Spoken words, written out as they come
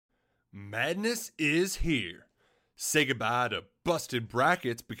Madness is here. Say goodbye to busted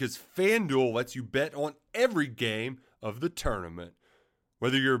brackets because FanDuel lets you bet on every game of the tournament.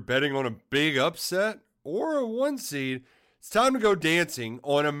 Whether you're betting on a big upset or a one seed, it's time to go dancing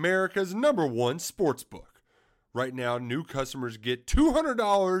on America's #1 sportsbook. Right now, new customers get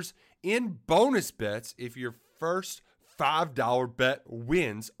 $200 in bonus bets if your first $5 bet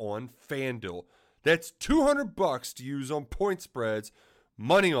wins on FanDuel. That's $200 to use on point spreads,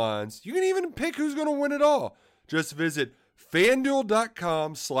 money lines. You can even pick who's going to win it all. Just visit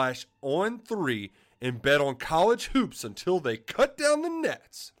FanDuel.com/on3 and bet on college hoops until they cut down the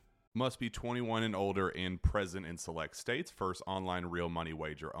nets. Must be 21 and older and present in select states. First online real money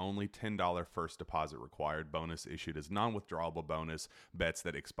wager only. $10 first deposit required. Bonus issued as non-withdrawable bonus. Bets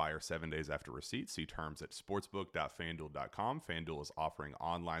that expire 7 days after receipt. See terms at sportsbook.fanduel.com. FanDuel is offering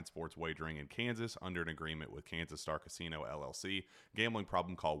online sports wagering in Kansas under an agreement with Kansas Star Casino, LLC. Gambling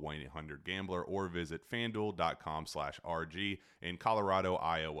problem? Call 1-800-GAMBLER or visit fanduel.com/RG in Colorado,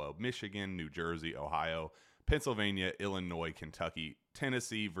 Iowa, Michigan, New Jersey, Ohio, Pennsylvania, Illinois, Kentucky,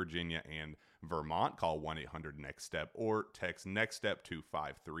 Tennessee, Virginia, and Vermont. Call 1-800-NEXT-STEP or text NEXT-STEP to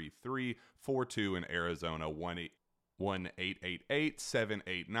 53342 in Arizona,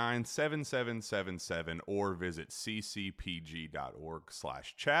 1-888-789-7777 or visit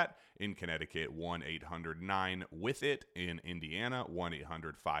ccpg.org/chat. In Connecticut, 1-800-9-WITH-IT. In Indiana,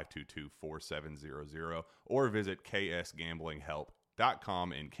 1-800-522-4700 or visit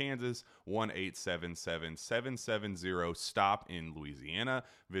ksgamblinghelp.com. In Kansas, 1-877-770-STOP in Louisiana.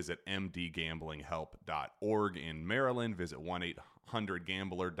 Visit mdgamblinghelp.org in Maryland. Visit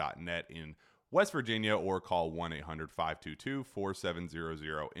 1-800-gambler.net in West Virginia or call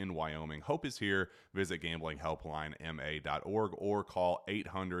 1-800-522-4700 in Wyoming. Hope is here. Visit gamblinghelplinema.org or call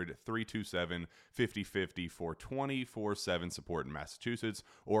 800-327-5050 for 24/7 support in Massachusetts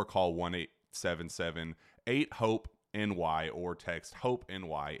or call 1-877-8-HOPE NY or text Hope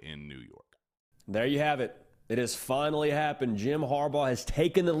NY in New York. There you have it. It has finally happened. Jim Harbaugh has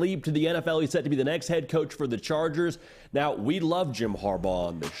taken the leap to the NFL. He's set to be the next head coach for the Chargers. Now, we love Jim Harbaugh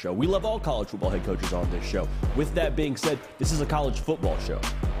on this show. We love all college football head coaches on this show. With that being said, this is a college football show.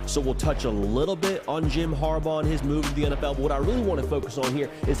 So we'll touch a little bit on Jim Harbaugh and his move to the NFL. But what I really want to focus on here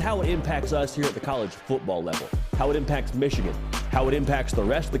is how it impacts us here at the college football level, how it impacts Michigan, how it impacts the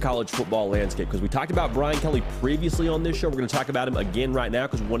rest of the college football landscape. Because we talked about Brian Kelly previously on this show. We're going to talk about him again right now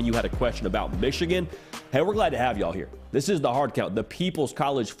because one of you had a question about Michigan. Hey, we're glad to have y'all here. This is the Hard Count, the People's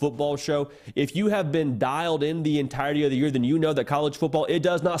College Football Show. If you have been dialed in the entirety of the year, then you know that college football, it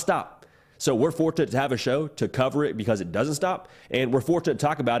does not stop. So we're fortunate to have a show to cover it because it doesn't stop. And we're fortunate to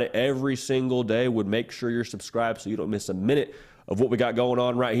talk about it every single day. Would make sure you're subscribed so you don't miss a minute of what we got going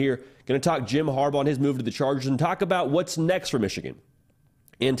on right here. Going to talk Jim Harbaugh and his move to the Chargers and talk about what's next for Michigan.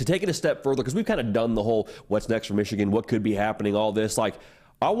 And to take it a step further, because we've kind of done the whole what's next for Michigan, what could be happening, all this. Like,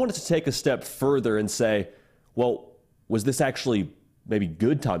 I wanted to take a step further and say, well, was this actually maybe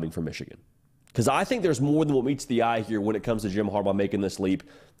good timing for Michigan? Because I think there's more than what meets the eye here when it comes to Jim Harbaugh making this leap.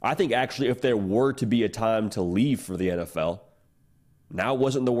 I think actually if there were to be a time to leave for the NFL, now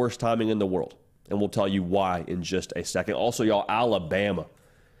wasn't the worst timing in the world. And we'll tell you why in just a second. Also, y'all, Alabama.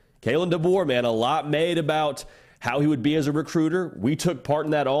 Kalen DeBoer, man, a lot made about how he would be as a recruiter. We took part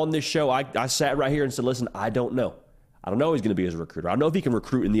in that on this show. I sat right here and said, listen, I don't know. I don't know how he's going to be as a recruiter. I don't know if he can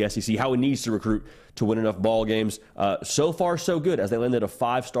recruit in the SEC, how he needs to recruit to win enough ball games. So far, so good, as they landed a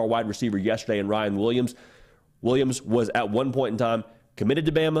 5-star wide receiver yesterday in Ryan Williams. Williams was at one point in time committed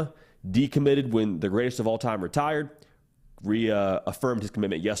to Bama, decommitted when the greatest of all time retired, reaffirmed his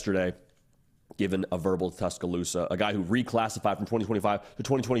commitment yesterday, given a verbal to Tuscaloosa, a guy who reclassified from 2025 to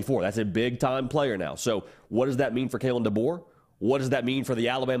 2024. That's a big-time player now. So what does that mean for Kalen DeBoer? What does that mean for the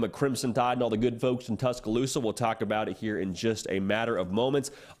Alabama Crimson Tide and all the good folks in Tuscaloosa? We'll talk about it here in just a matter of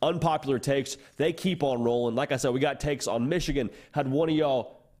moments. Unpopular takes, they keep on rolling. Like I said, we got takes on Michigan. Had one of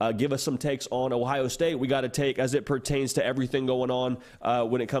y'all give us some takes on Ohio State. We got a take as it pertains to everything going on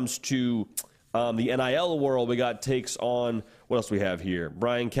when it comes to the NIL world. We got takes on, what else we have here?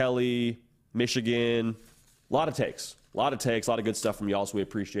 Brian Kelly, Michigan, a lot of takes, a lot of good stuff from y'all. So we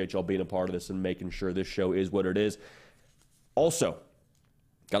appreciate y'all being a part of this and making sure this show is what it is. Also,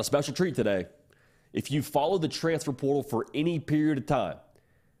 got a special treat today. If you follow the transfer portal for any period of time,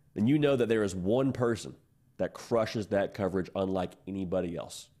 then you know that there is one person that crushes that coverage unlike anybody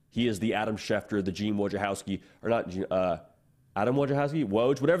else. He is the Adam Schefter, the Gene Wojciechowski, or not Adam Wojciechowski,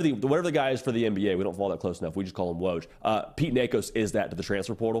 Woj, whatever the guy is for the NBA. We don't follow that close enough. We just call him Woj. Pete Nakos is that to the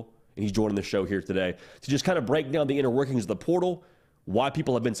transfer portal, and he's joining the show here today to just kind of break down the inner workings of the portal, why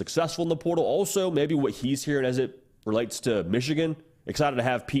people have been successful in the portal, also maybe what he's hearing as it relates to Michigan Excited to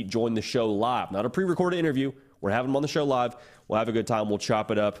have Pete join the show live. Not a pre-recorded interview. We're having him on the show live. We'll have a good time. We'll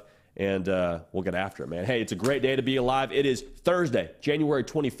chop it up, and we'll get after it, man. Hey, it's a great day to be alive. It is Thursday, January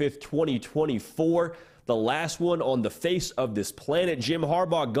 25th, 2024. The last one on the face of this planet. Jim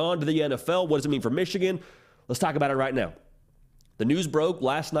Harbaugh gone to the NFL. What does it mean for Michigan? Let's talk about it right now. The news broke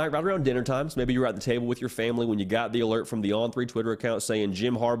last night right around dinner time. So maybe you were at the table with your family when you got the alert from the On3 Twitter account saying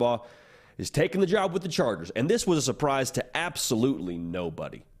Jim Harbaugh is taking the job with the Chargers. And this was a surprise to absolutely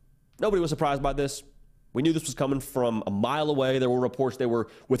nobody. Nobody was surprised by this. We knew this was coming from a mile away. There were reports they were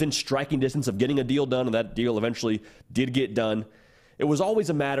within striking distance of getting a deal done, and that deal eventually did get done. It was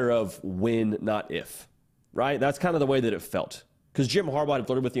always a matter of when, not if, right? That's kind of the way that it felt. Because Jim Harbaugh had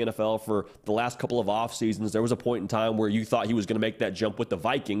flirted with the NFL for the last couple of off seasons. There was a point in time where you thought he was going to make that jump with the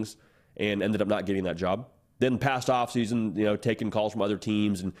Vikings and ended up not getting that job. Then past off season, taking calls from other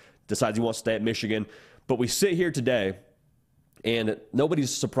teams and decides he wants to stay at Michigan. But we sit here today, and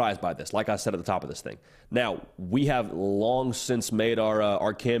nobody's surprised by this, like I said at the top of this thing. Now, we have long since made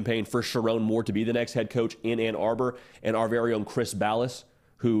our campaign for Sharon Moore to be the next head coach in Ann Arbor, and our very own Chris Ballas,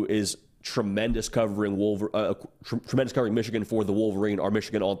 who is tremendous covering Michigan for the Wolverine, our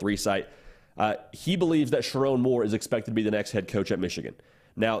Michigan On 3 site. He believes that Sharon Moore is expected to be the next head coach at Michigan.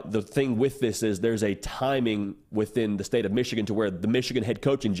 Now, the thing with this is there's a timing within the state of Michigan to where the Michigan head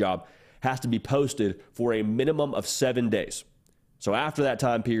coaching job has to be posted for a minimum of 7 days. So after that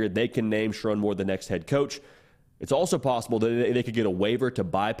time period, they can name Sharon Moore the next head coach. It's also possible that they could get a waiver to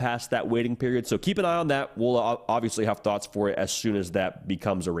bypass that waiting period. So keep an eye on that. We'll obviously have thoughts for it as soon as that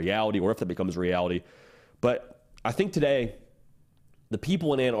becomes a reality, or if that becomes a reality. But I think today, the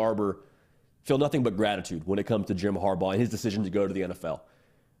people in Ann Arbor feel nothing but gratitude when it comes to Jim Harbaugh and his decision to go to the NFL.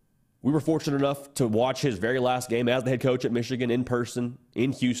 We were fortunate enough to watch his very last game as the head coach at Michigan in person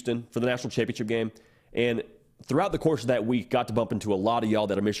in Houston for the national championship game. And throughout the course of that week, got to bump into a lot of y'all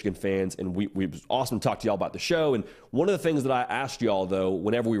that are Michigan fans, and it was awesome to talk to y'all about the show. And one of the things that I asked y'all, though,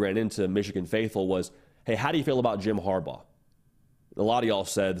 whenever we ran into Michigan faithful was, hey, how do you feel about Jim Harbaugh? A lot of y'all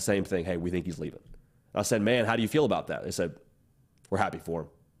said the same thing, hey, we think he's leaving. I said, man, how do you feel about that? They said, we're happy for him.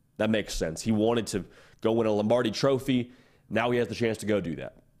 That makes sense. He wanted to go win a Lombardi trophy. Now he has the chance to go do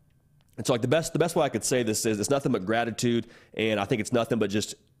that. And so, like, the best way I could say this is it's nothing but gratitude, and I think it's nothing but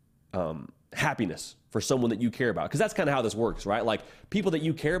just happiness for someone that you care about. Because that's kind of how this works, right? Like, people that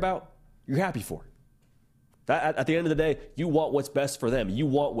you care about, you're happy for. At the end of the day, you want what's best for them. You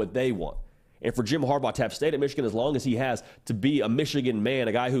want what they want. And for Jim Harbaugh to have stayed at Michigan as long as he has, to be a Michigan man,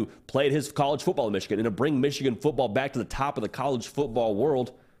 a guy who played his college football in Michigan, and to bring Michigan football back to the top of the college football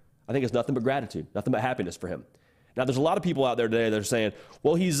world, I think it's nothing but gratitude, nothing but happiness for him. Now, there's a lot of people out there today that are saying,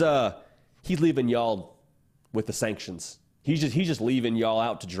 well, he's leaving y'all with the sanctions. He's just leaving y'all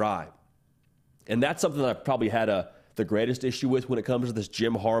out to dry. And that's something that I've probably had the greatest issue with when it comes to this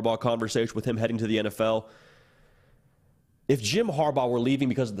Jim Harbaugh conversation with him heading to the NFL. If Jim Harbaugh were leaving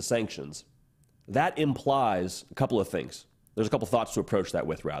because of the sanctions, that implies a couple of things. There's a couple thoughts to approach that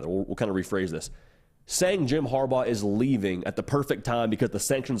with, rather. We'll kind of rephrase this. Saying Jim Harbaugh is leaving at the perfect time because the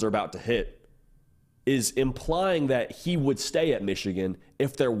sanctions are about to hit is implying that he would stay at Michigan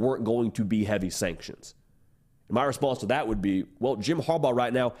if there weren't going to be heavy sanctions. And my response to that would be, well, Jim Harbaugh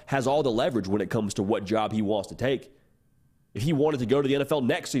right now has all the leverage when it comes to what job he wants to take. If he wanted to go to the NFL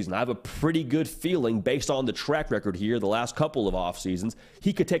next season, I have a pretty good feeling based on the track record here the last couple of off seasons,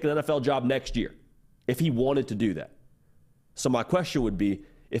 he could take an NFL job next year if he wanted to do that. So my question would be,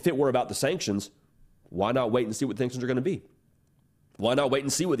 if it were about the sanctions, why not wait and see what the sanctions are going to be? Why not wait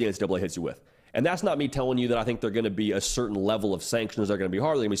and see what the NCAA hits you with? And that's not me telling you that I think they're going to be a certain level of sanctions. They're going to be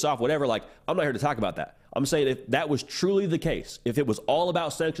hard, they're going to be soft, whatever. Like, I'm not here to talk about that. I'm saying if that was truly the case, if it was all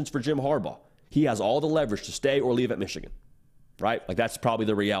about sanctions for Jim Harbaugh, he has all the leverage to stay or leave at Michigan, right? Like, that's probably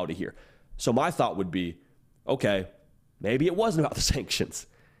the reality here. So my thought would be, okay, maybe it wasn't about the sanctions.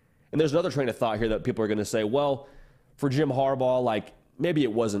 And there's another train of thought here that people are going to say, well, for Jim Harbaugh, like, maybe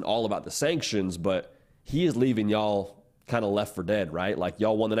it wasn't all about the sanctions, but he is leaving y'all kind of left for dead, right? Like,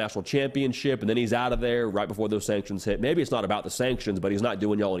 y'all won the national championship, and then he's out of there right before those sanctions hit. Maybe it's not about the sanctions, but he's not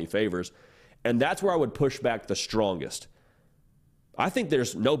doing y'all any favors. And that's where I would push back the strongest. I think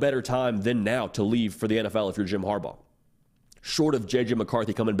there's no better time than now to leave for the NFL if you're Jim Harbaugh. Short of J.J.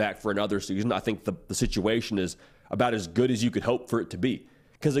 McCarthy coming back for another season, I think the situation is about as good as you could hope for it to be.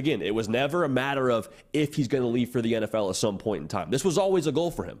 Because, again, it was never a matter of if he's going to leave for the NFL at some point in time. This was always a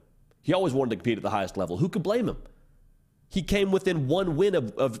goal for him. He always wanted to compete at the highest level. Who could blame him? He came within one win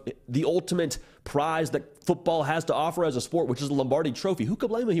of the ultimate prize that football has to offer as a sport, which is the Lombardi Trophy. Who could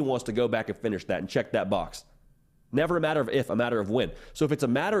blame him? He wants to go back and finish that and check that box. Never a matter of if, a matter of when. So if it's a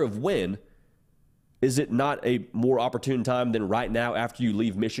matter of when, is it not a more opportune time than right now after you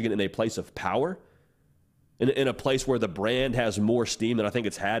leave Michigan in a place of power? In a place where the brand has more steam than I think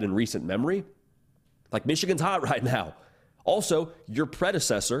it's had in recent memory? Like, Michigan's hot right now. Also, your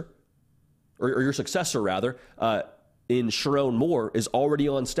predecessor, or your successor rather, in Sherrone Moore is already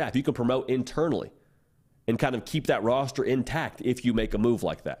on staff. You can promote internally and kind of keep that roster intact if you make a move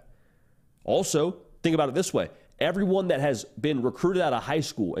like that. Also, think about it this way. Everyone that has been recruited out of high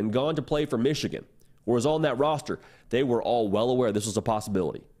school and gone to play for Michigan or is on that roster, they were all well aware this was a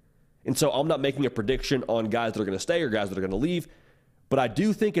possibility. And so I'm not making a prediction on guys that are going to stay or guys that are going to leave, but I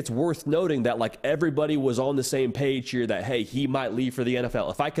do think it's worth noting that, like, everybody was on the same page here that, hey, he might leave for the NFL.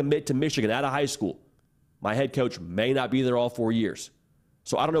 If I commit to Michigan out of high school, my head coach may not be there all 4 years.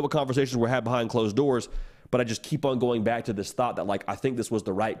 So I don't know what conversations were had behind closed doors, but I just keep on going back to this thought that, like, I think this was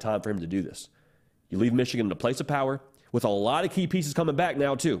the right time for him to do this. You leave Michigan in a place of power with a lot of key pieces coming back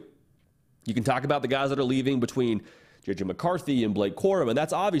now, too. You can talk about the guys that are leaving between J.J. McCarthy and Blake Corum, and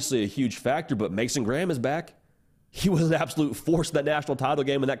that's obviously a huge factor, but Mason Graham is back. He was an absolute force in that national title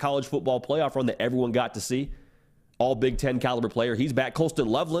game and that college football playoff run that everyone got to see. All Big Ten caliber player. He's back. Colston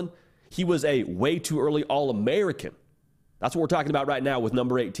Loveland, he was a way too early All-American. That's what we're talking about right now with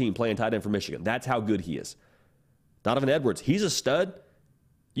number 18 playing tight end for Michigan. That's how good he is. Donovan Edwards, he's a stud.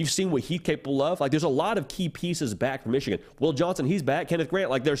 You've seen what he's capable of. Like, there's a lot of key pieces back for Michigan. Will Johnson, he's back. Kenneth Grant,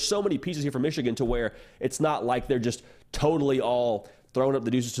 like, there's so many pieces here for Michigan to where it's not like they're just totally all throwing up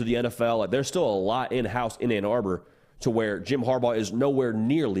the deuces to the NFL. Like, there's still a lot in-house in Ann Arbor to where Jim Harbaugh is nowhere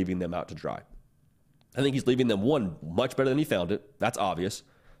near leaving them out to dry. I think he's leaving them, one, much better than he found it. That's obvious.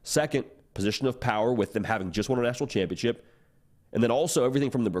 Second, position of power with them having just won a national championship. And then also everything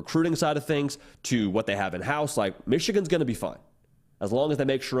from the recruiting side of things to what they have in-house. Like, Michigan's going to be fine as long as they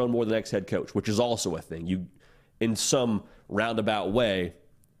make Sherrone Moore the next head coach, which is also a thing. You, in some roundabout way,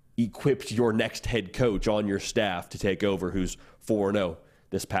 equipped your next head coach on your staff to take over, who's 4-0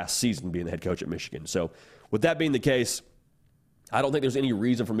 this past season being the head coach at Michigan. So with that being the case, I don't think there's any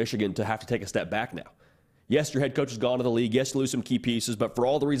reason for Michigan to have to take a step back now. Yes, your head coach has gone to the league. Yes, you lose some key pieces. But for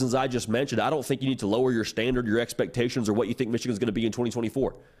all the reasons I just mentioned, I don't think you need to lower your standard, your expectations, or what you think Michigan's going to be in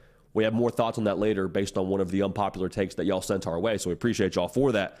 2024. We have more thoughts on that later based on one of the unpopular takes that y'all sent our way. So we appreciate y'all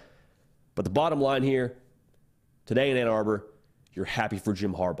for that. But the bottom line here, today in Ann Arbor, you're happy for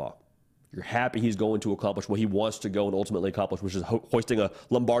Jim Harbaugh. You're happy he's going to accomplish what he wants to go and ultimately accomplish, which is hoisting a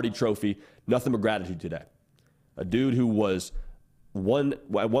Lombardi trophy. Nothing but gratitude today. A dude who was at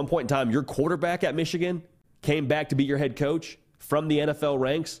one point in time your quarterback at Michigan, came back to be your head coach from the NFL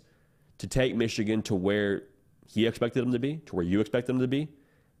ranks to take Michigan to where he expected him to be, to where you expect him to be.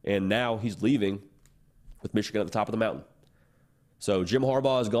 And now he's leaving with Michigan at the top of the mountain. So Jim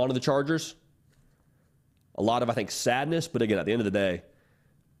Harbaugh has gone to the Chargers. A lot of, I think, sadness, but again, at the end of the day,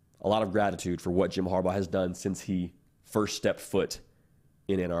 a lot of gratitude for what Jim Harbaugh has done since he first stepped foot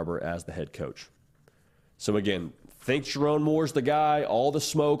in Ann Arbor as the head coach. So again, think Sherrone Moore's the guy, all the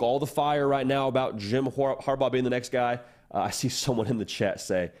smoke, all the fire right now about Jim Harbaugh being the next guy. I see someone in the chat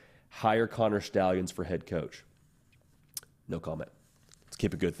say, hire Connor Stallions for head coach. No comment. Let's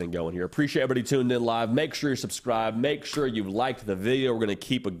keep a good thing going here. Appreciate everybody tuned in live. Make sure you're subscribed. Make sure you've liked the video. We're going to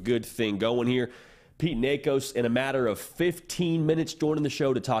keep a good thing going here. Pete Nakos, in a matter of 15 minutes, joining the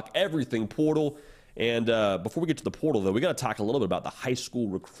show to talk everything portal. And before we get to the portal, though, we got to talk a little bit about the high school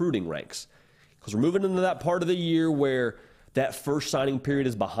recruiting ranks. Because we're moving into that part of the year where that first signing period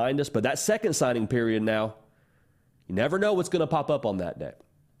is behind us. But that second signing period now, you never know what's going to pop up on that day.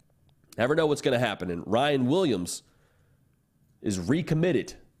 Never know what's going to happen. And Ryan Williams is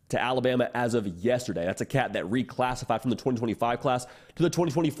recommitted to Alabama as of yesterday. That's a cat that reclassified from the 2025 class to the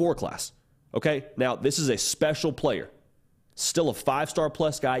 2024 class. Okay, now this is a special player. Still a 5-star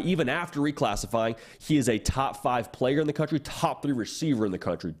plus guy. Even after reclassifying, he is a top 5 player in the country, top 3 receiver in the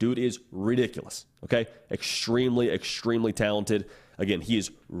country. Dude is ridiculous, okay? Extremely, extremely talented. Again, he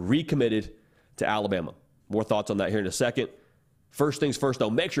is recommitted to Alabama. More thoughts on that here in a second. First things first, though,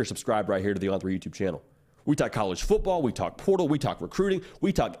 make sure you're subscribed right here to the On3 YouTube channel. We talk college football, we talk portal, we talk recruiting,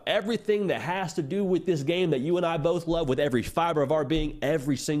 we talk everything that has to do with this game that you and I both love with every fiber of our being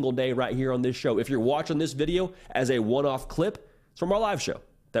every single day right here on this show. If you're watching this video as a one-off clip, it's from our live show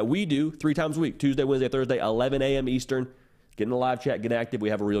that we do 3 times a week, Tuesday, Wednesday, Thursday, 11 a.m. Eastern. Get in the live chat, get active. We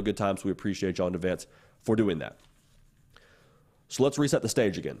have a real good time, so we appreciate y'all in advance for doing that. So let's reset the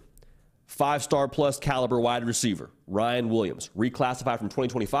stage again. 5-star plus caliber wide receiver, Ryan Williams, reclassified from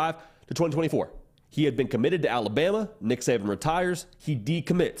 2025 to 2024. He had been committed to Alabama. Nick Saban retires. He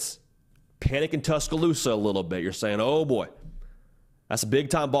decommits. Panic in Tuscaloosa a little bit. You're saying, oh boy, that's a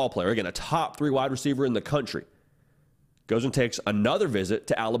big-time ball player. Again, a top 3 wide receiver in the country. Goes and takes another visit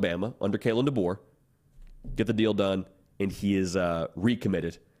to Alabama under Kalen DeBoer. get the deal done, and he is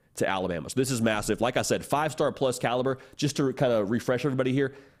recommitted to Alabama. So this is massive. Like I said, 5-star plus caliber. Just to kind of refresh everybody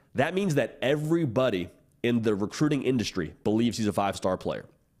here, that means that everybody in the recruiting industry believes he's a 5-star player.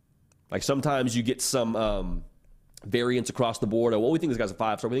 Like sometimes you get some variance across the board. Well, we think this guy's a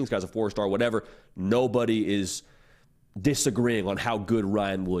 5-star. We think this guy's a 4-star, whatever. Nobody is disagreeing on how good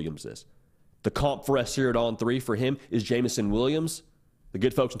Ryan Williams is. The comp for us here at On 3 for him is Jamison Williams, the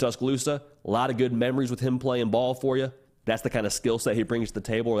good folks in Tuscaloosa. A lot of good memories with him playing ball for you. That's the kind of skill set he brings to the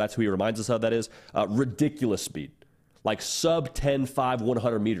table, or that's who he reminds us of, that is. Ridiculous speed. Like sub 10.5,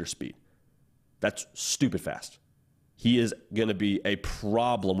 100-meter speed. That's stupid fast. He is going to be a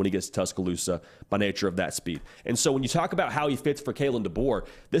problem when he gets to Tuscaloosa by nature of that speed. And so when you talk about how he fits for Kalen DeBoer,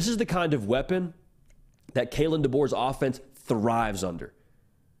 this is the kind of weapon that Kalen DeBoer's offense thrives under.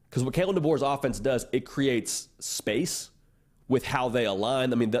 Because what Kalen DeBoer's offense does, it creates space with how they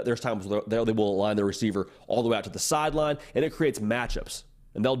align. I mean, there's times where they will align the receiver all the way out to the sideline, and it creates matchups.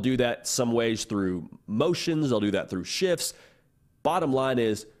 And they'll do that some ways through motions. They'll do that through shifts. Bottom line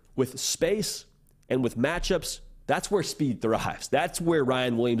is, with space and with matchups, that's where speed thrives. That's where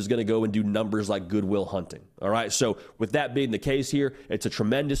Ryan Williams is going to go and do numbers like Goodwill Hunting. All right, so with that being the case here, it's a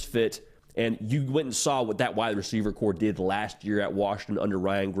tremendous fit. And you went and saw what that wide receiver core did last year at Washington under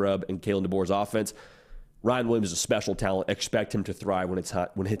Ryan Grubb and Kalen DeBoer's offense. Ryan Williams is a special talent. Expect him to thrive when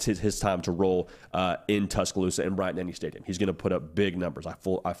it's his time to roll in Tuscaloosa and Bryant-Denny Stadium. He's going to put up big numbers.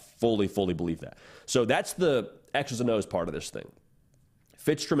 I fully believe that. So that's the X's and O's part of this thing.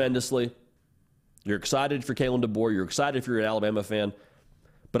 Fits tremendously. You're excited for Kalen DeBoer. You're excited if you're an Alabama fan.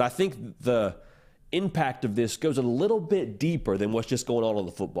 But I think the impact of this goes a little bit deeper than what's just going on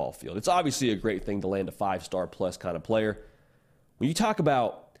the football field. It's obviously a great thing to land a 5-star plus kind of player. When you talk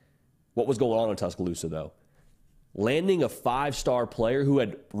about what was going on in Tuscaloosa, though, landing a 5-star player who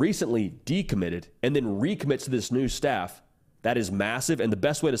had recently decommitted and then recommits to this new staff, that is massive. And the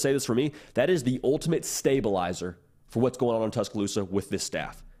best way to say this for me, that is the ultimate stabilizer for what's going on in Tuscaloosa with this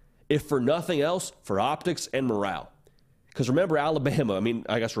staff. If for nothing else, for optics and morale. Because remember, Alabama,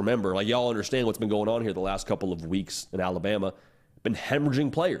 like y'all understand what's been going on here the last couple of weeks in Alabama, been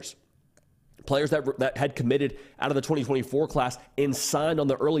hemorrhaging players. Players that had committed out of the 2024 class and signed on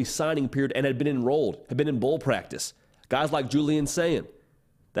the early signing period and had been enrolled, had been in bowl practice. Guys like Julian Sayin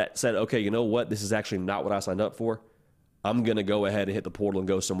that said, okay, you know what? This is actually not what I signed up for. I'm going to go ahead and hit the portal and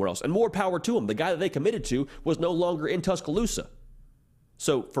go somewhere else. And more power to him. The guy that they committed to was no longer in Tuscaloosa.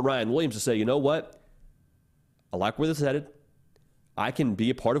 So for Ryan Williams to say, you know what? I like where this is headed. I can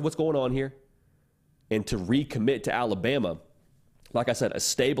be a part of what's going on here. And to recommit to Alabama, like I said, a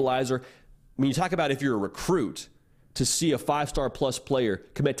stabilizer. When you talk about if you're a recruit, to see a 5-star plus player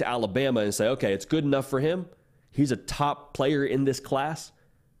commit to Alabama and say, okay, it's good enough for him. He's a top player in this class.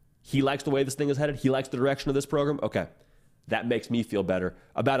 He likes the way this thing is headed. He likes the direction of this program. Okay, that makes me feel better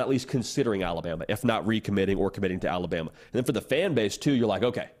about at least considering Alabama, if not recommitting or committing to Alabama. And then for the fan base, too, you're like,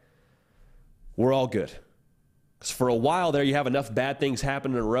 okay, we're all good. Because for a while there, you have enough bad things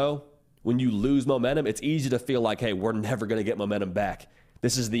happen in a row. When you lose momentum, it's easy to feel like, hey, we're never going to get momentum back.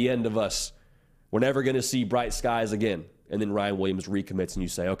 This is the end of us. We're never going to see bright skies again. And then Ryan Williams recommits and you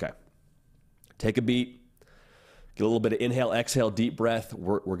say, okay, take a beat, get a little bit of inhale, exhale, deep breath.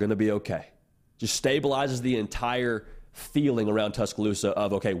 We're going to be okay. Just stabilizes the entire feeling around Tuscaloosa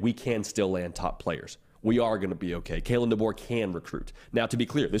of, okay, we can still land top players. We are going to be okay. Kalen DeBoer can recruit. Now, to be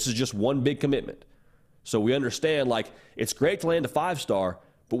clear, this is just one big commitment. So we understand, like, it's great to land a 5-star,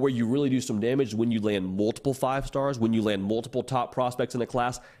 but where you really do some damage is when you land multiple 5-stars, when you land multiple top prospects in a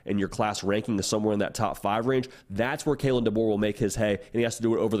class, and your class ranking is somewhere in that top 5 range. That's where Kalen DeBoer will make his hay, and he has to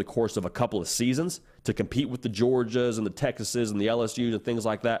do it over the course of a couple of seasons to compete with the Georgias and the Texases and the LSUs and things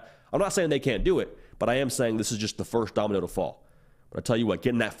like that. I'm not saying they can't do it, but I am saying this is just the first domino to fall. But I tell you what,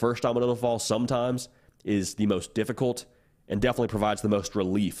 getting that first domino to fall sometimes is the most difficult and definitely provides the most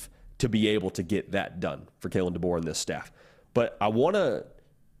relief to be able to get that done for Kalen DeBoer and this staff. But I want to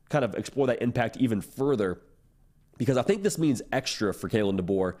kind of explore that impact even further because I think this means extra for Kalen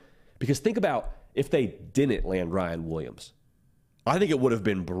DeBoer. Because think about if they didn't land Ryan Williams. I think it would have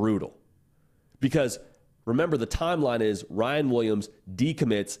been brutal. Because remember, the timeline is Ryan Williams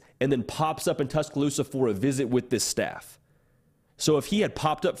decommits and then pops up in Tuscaloosa for a visit with this staff. So if he had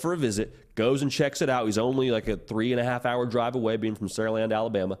popped up for a visit, goes and checks it out, he's only like a 3.5-hour drive away being from Saraland,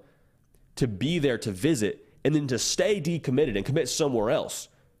 Alabama, to be there to visit and then to stay decommitted and commit somewhere else,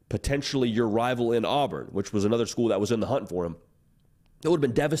 potentially your rival in Auburn, which was another school that was in the hunt for him, it would have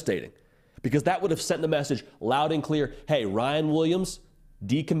been devastating because that would have sent the message loud and clear, hey, Ryan Williams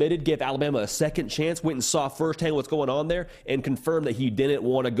decommitted, gave Alabama a second chance, went and saw firsthand what's going on there, and confirmed that he didn't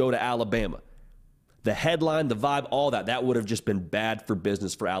want to go to Alabama. the headline, the vibe, all that would have just been bad for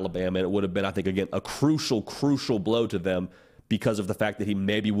business for Alabama. And it would have been, I think, again, a crucial blow to them because of the fact that he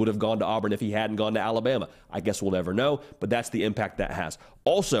maybe would have gone to Auburn if he hadn't gone to Alabama. I guess we'll never know, but that's the impact that has.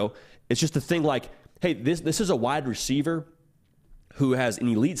 Also, it's just a thing like, hey, this is a wide receiver who has an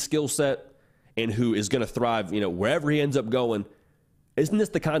elite skill set and who is going to thrive, wherever he ends up going. Isn't this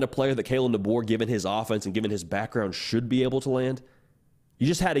the kind of player that Kalen DeBoer, given his offense and given his background, should be able to land? You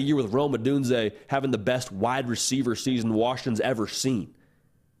just had a year with Rome Odunze having the best wide receiver season Washington's ever seen.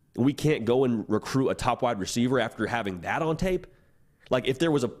 We can't go and recruit a top wide receiver after having that on tape. Like, if there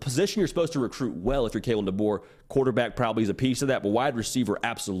was a position you're supposed to recruit well, if you're Kalen DeBoer, quarterback probably is a piece of that, but wide receiver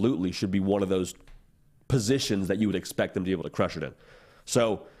absolutely should be one of those positions that you would expect them to be able to crush it in.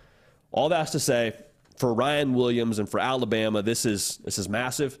 So all that's to say, for Ryan Williams and for Alabama, this is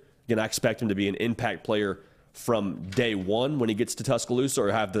massive. Again, I expect him to be an impact player from day one when he gets to Tuscaloosa,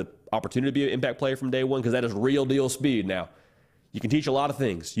 or have the opportunity to be an impact player from day one, because that is real deal speed. Now, you can teach a lot of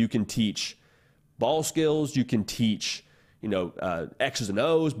things. You can teach ball skills. You can teach, X's and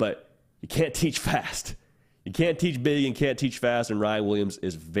O's, but you can't teach fast. You can't teach big and can't teach fast, and Ryan Williams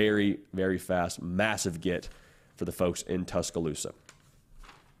is very, very fast. Massive get for the folks in Tuscaloosa.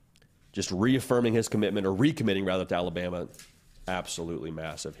 Just reaffirming his commitment, or recommitting rather, to Alabama. Absolutely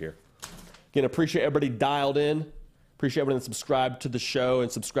massive here. Again, appreciate everybody dialed in. Appreciate everybody that subscribed to the show and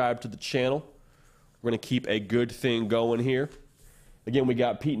subscribed to the channel. We're going to keep a good thing going here. Again, we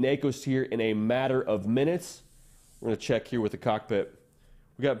got Pete Nakos here in a matter of minutes. We're going to check here with the cockpit.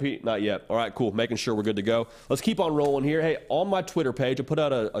 We got Pete? Not yet. All right, cool. Making sure we're good to go. Let's keep on rolling here. Hey, on my Twitter page, I put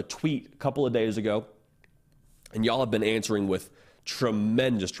out a tweet a couple of days ago, and y'all have been answering with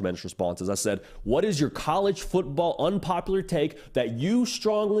tremendous responses. I said, what is your college football unpopular take that you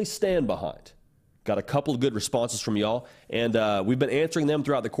strongly stand behind? Got a couple of good responses from y'all, and we've been answering them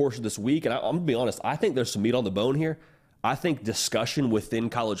throughout the course of this week. And I'm going to be honest, I think there's some meat on the bone here. I think discussion within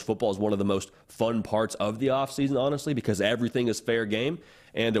college football is one of the most fun parts of the offseason, honestly, because everything is fair game.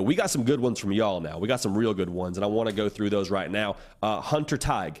 And we got some good ones from y'all now. We got some real good ones, and I want to go through those right now. Hunter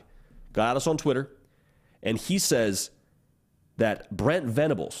Tig got us on Twitter, and he says that Brent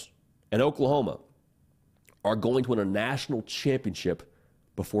Venables and Oklahoma are going to win a national championship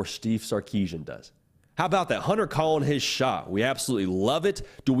before Steve Sarkisian does. How about that? Hunter calling his shot. We absolutely love it.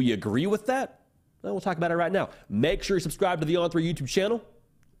 Do we agree with that? Well, we'll talk about it right now. Make sure you subscribe to the On3 YouTube channel.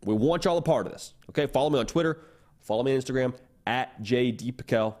 We want y'all a part of this. Okay, follow me on Twitter. Follow me on Instagram,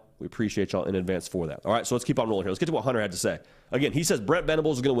 @JDPikel. We appreciate y'all in advance for that. All right, so let's keep on rolling here. Let's get to what Hunter had to say. Again, he says Brent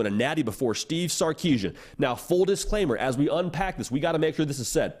Venables is going to win a natty before Steve Sarkisian. Now, full disclaimer, as we unpack this, we got to make sure this is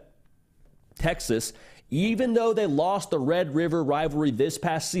said. Texas, even though they lost the Red River rivalry this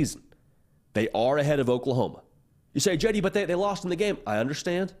past season, they are ahead of Oklahoma. You say, JD, but they lost in the game. I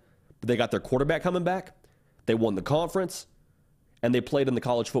understand, but they got their quarterback coming back. They won the conference, and they played in the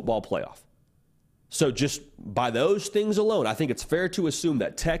college football playoff. So just by those things alone, I think it's fair to assume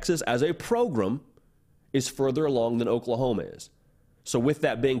that Texas as a program is further along than Oklahoma is. So with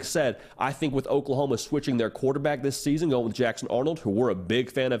that being said, I think with Oklahoma switching their quarterback this season, going with Jackson Arnold, who we're a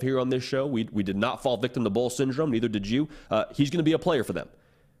big fan of here on this show, we did not fall victim to Bull syndrome, neither did you. He's going to be a player for them.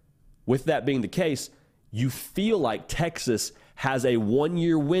 With that being the case, you feel like Texas has a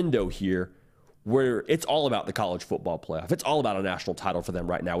one-year window here where it's all about the college football playoff. It's all about a national title for them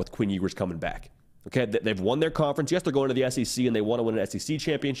right now with Quinn Ewers coming back. Okay, they've won their conference. Yes, they're going to the SEC, and they want to win an SEC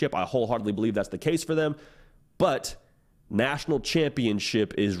championship. I wholeheartedly believe that's the case for them. But national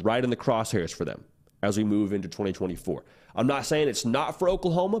championship is right in the crosshairs for them as we move into 2024. I'm not saying it's not for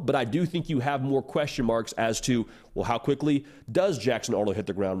Oklahoma, but I do think you have more question marks as to, well, how quickly does Jackson Arnold hit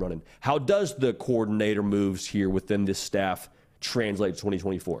the ground running? How does the coordinator moves here within this staff translate to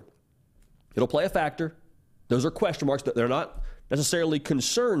 2024? It'll play a factor. Those are question marks. They're not necessarily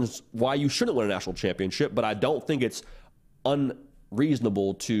concerns why you shouldn't win a national championship, but I don't think it's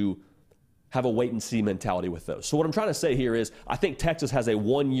unreasonable to have a wait-and-see mentality with those. So what I'm trying to say here is I think Texas has a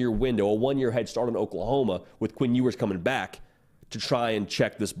one-year window, a one-year head start on Oklahoma with Quinn Ewers coming back to try and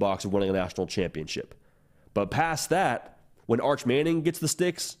check this box of winning a national championship. But past that, when Arch Manning gets the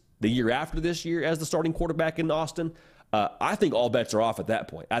sticks the year after this year as the starting quarterback in Austin, I think all bets are off at that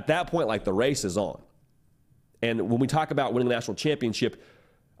point. At that point, like, the race is on. And when we talk about winning a national championship,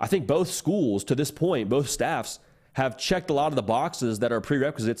 I think both schools, to this point, both staffs, have checked a lot of the boxes that are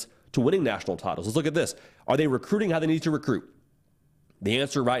prerequisites to winning national titles. Let's look at this. Are they recruiting how they need to recruit? The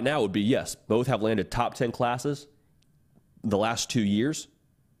answer right now would be yes. Both have landed top 10 classes the last 2 years.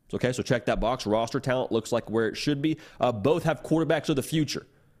 Okay, so check that box. Roster talent looks like where it should be. Both have quarterbacks of the future.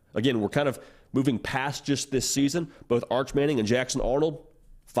 Again, we're kind of moving past just this season. Both Arch Manning and Jackson Arnold,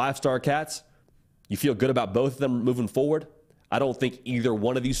 5-star cats. You feel good about both of them moving forward. I don't think either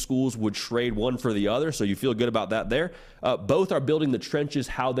one of these schools would trade one for the other, so you feel good about that there. Both are building the trenches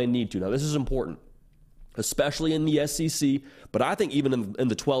how they need to. Now, this is important, especially in the SEC, but I think even in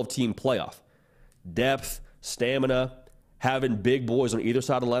the 12-team playoff. Depth, stamina, having big boys on either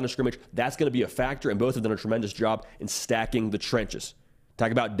side of the line of scrimmage, that's going to be a factor, and both have done a tremendous job in stacking the trenches.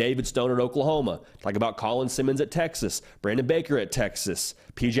 Talk about David Stone at Oklahoma. Talk about Colin Simmons at Texas. Brandon Baker at Texas.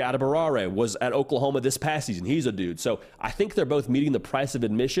 PJ Adebawore was at Oklahoma this past season. He's a dude. So I think they're both meeting the price of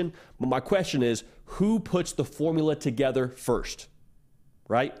admission. But my question is, who puts the formula together first?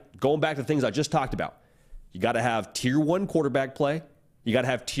 Right? Going back to the things I just talked about. You got to have tier 1 quarterback play. You got to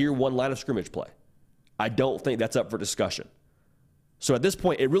have tier 1 line of scrimmage play. I don't think that's up for discussion. So at this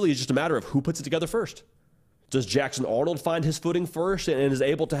point, it really is just a matter of who puts it together first. Does Jackson Arnold find his footing first and is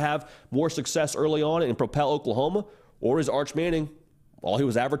able to have more success early on and propel Oklahoma? Or is Arch Manning all he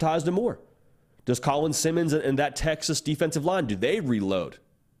was advertised and more? Does Colin Simmons and that Texas defensive line, do they reload?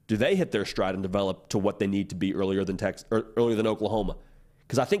 Do they hit their stride and develop to what they need to be earlier than Oklahoma?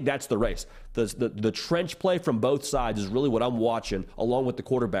 Because I think that's the race. The trench play from both sides is really what I'm watching, along with the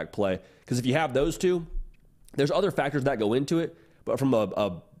quarterback play. Because if you have those two, there's other factors that go into it. But from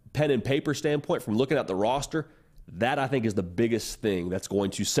a pen and paper standpoint, from looking at the roster, that I think is the biggest thing that's going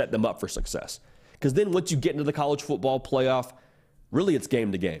to set them up for success. Because then once you get into the college football playoff, really it's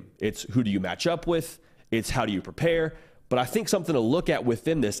game to game. It's who do you match up with? It's how do you prepare? But I think something to look at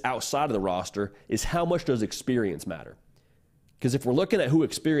within this outside of the roster is how much does experience matter? Because if we're looking at who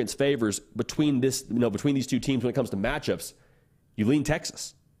experience favors between these two teams when it comes to matchups, you lean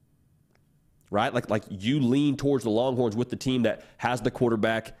Texas. Right? Like you lean towards the Longhorns with the team that has the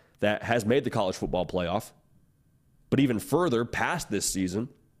quarterback that has made the college football playoff. But even further past this season,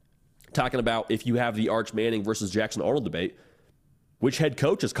 talking about if you have the Arch Manning versus Jackson Arnold debate, which head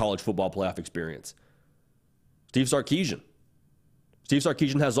coach has college football playoff experience? Steve Sarkisian. Steve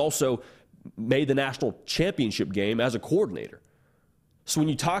Sarkisian has also made the national championship game as a coordinator. So when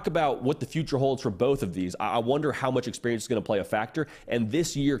you talk about what the future holds for both of these, I wonder how much experience is going to play a factor. And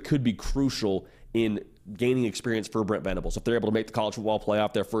this year could be crucial in gaining experience for Brent Venables. If they're able to make the college football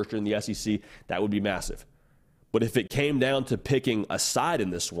playoff their first year in the SEC, that would be massive. But if it came down to picking a side in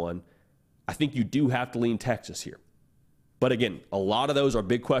this one, I think you do have to lean Texas here. But again, a lot of those are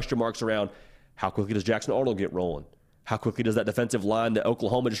big question marks around how quickly does Jackson Arnold get rolling? How quickly does that defensive line that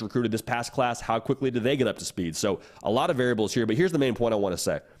Oklahoma just recruited this past class, how quickly do they get up to speed? So a lot of variables here, but here's the main point I want to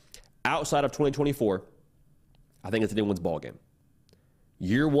say. Outside of 2024, I think it's anyone's ballgame.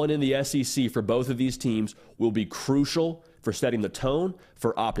 Year 1 in the SEC for both of these teams will be crucial for setting the tone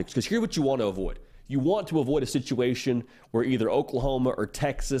for optics. Because here's what you want to avoid. You want to avoid a situation where either Oklahoma or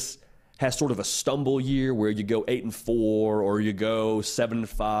Texas has sort of a stumble year where you go 8-4 or you go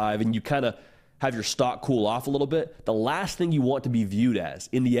 7-5 and you kind of have your stock cool off a little bit. The last thing you want to be viewed as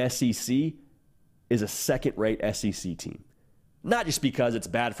in the SEC is a second-rate SEC team. Not just because it's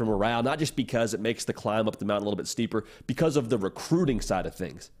bad for morale, not just because it makes the climb up the mountain a little bit steeper, because of the recruiting side of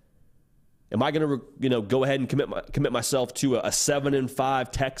things. Am I going to go ahead and commit myself to a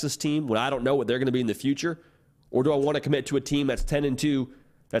 7-5 Texas team when I don't know what they're going to be in the future? Or do I want to commit to a team that's 10-2,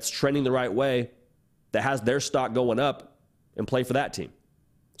 that's trending the right way, that has their stock going up and play for that team?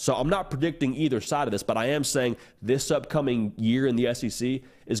 So I'm not predicting either side of this, but I am saying this upcoming year in the SEC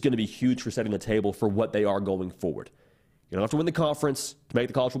is going to be huge for setting the table for what they are going forward. You don't have to win the conference to make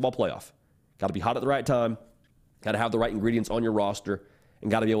the college football playoff. Got to be hot at the right time, got to have the right ingredients on your roster,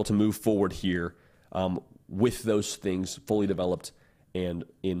 and got to be able to move forward here with those things fully developed and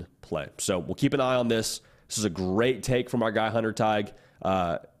in play. So we'll keep an eye on this. This is a great take from our guy, Hunter Teig.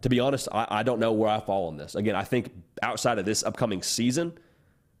 To be honest, I don't know where I fall on this. Again, I think outside of this upcoming season,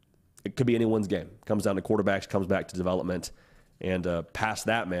 it could be anyone's game. Comes down to quarterbacks, comes back to development. And past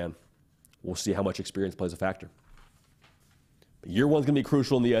that, man, we'll see how much experience plays a factor. But year 1's going to be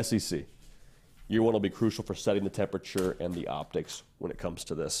crucial in the SEC. Year 1 will be crucial for setting the temperature and the optics when it comes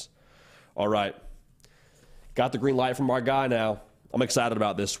to this. All right. Got the green light from our guy now. I'm excited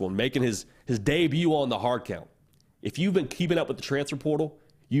about this one. Making his debut on the hard count. If you've been keeping up with the transfer portal,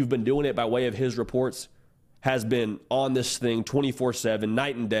 you've been doing it by way of his reports, has been on this thing 24/7,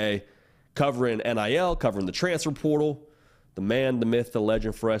 night and day, covering NIL, covering the transfer portal. The man, the myth, the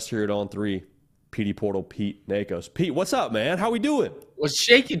legend for us here at On 3, PD Portal, Pete Nakos. Pete, what's up, man? How we doing? What's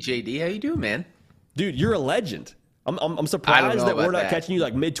shaking, JD? How you doing, man? Dude, you're a legend. I'm surprised that we're not catching you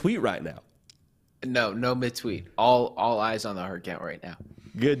like mid-tweet right now. No mid-tweet. All eyes on the hard count right now.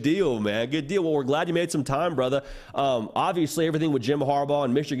 Good deal, man. Good deal. Well, we're glad you made some time, brother. Obviously, everything with Jim Harbaugh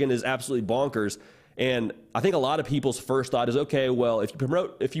and Michigan is absolutely bonkers. And I think a lot of people's first thought is, okay, well,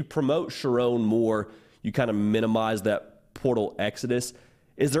 if you promote Sharon more, you kind of minimize that portal exodus.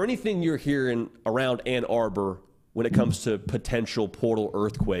 Is there anything you're hearing around Ann Arbor when it comes to potential portal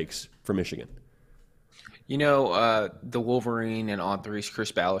earthquakes for Michigan? The Wolverine and On3's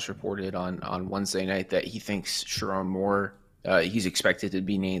Chris Ballas reported on Wednesday night that he thinks Sharon Moore, he's expected to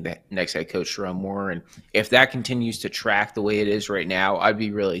be named the next head coach, Sharon Moore. And if that continues to track the way it is right now, I'd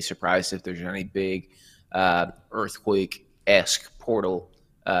be really surprised if there's any big earthquake-esque portal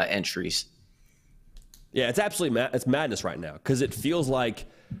entries. Yeah, it's absolutely it's madness right now, because it feels like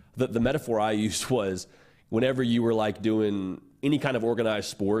the metaphor I used was whenever you were like doing any kind of organized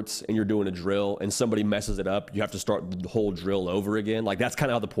sports and you're doing a drill and somebody messes it up, you have to start the whole drill over again. Like, that's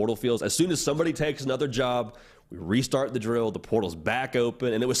kind of how the portal feels. As soon as somebody takes another job, we restart the drill, the portal's back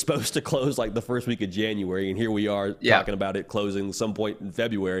open, and it was supposed to close like the first week of January, and here we are talking about it closing some point in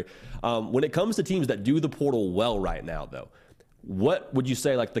February. When it comes to teams that do the portal well right now, though, what would you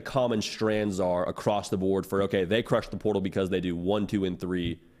say like the common strands are across the board for, okay, they crush the portal because they do 1, 2, and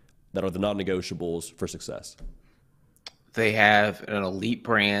 3 that are the non-negotiables for success? They have an elite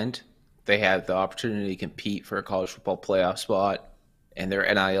brand. They have the opportunity to compete for a college football playoff spot, and their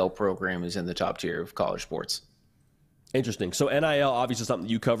NIL program is in the top tier of college sports. Interesting. So NIL, obviously something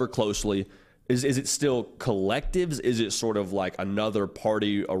you cover closely. Is it still collectives? Is it sort of like another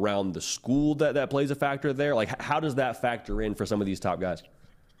party around the school that plays a factor there? Like, how does that factor in for some of these top guys?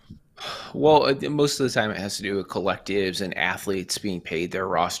 Well, most of the time it has to do with collectives and athletes being paid their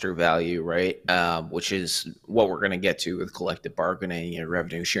roster value, right? Which is what we're going to get to with collective bargaining and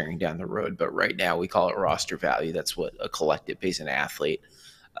revenue sharing down the road. But right now we call it roster value. That's what a collective pays an athlete.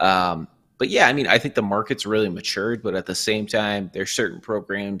 But yeah, I mean, I think the market's really matured, but at the same time, there's certain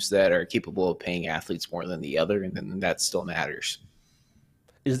programs that are capable of paying athletes more than the other, and then that still matters.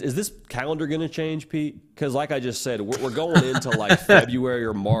 Is this calendar going to change, Pete? Because like I just said, we're going into like February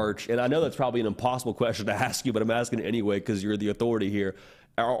or March, and I know that's probably an impossible question to ask you, but I'm asking it anyway because you're the authority here.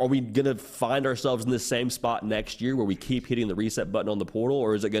 Are we going to find ourselves in the same spot next year where we keep hitting the reset button on the portal,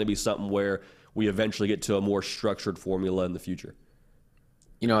 or is it going to be something where we eventually get to a more structured formula in the future?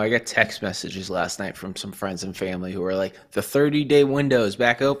 I got text messages last night from some friends and family who were like, the 30-day window is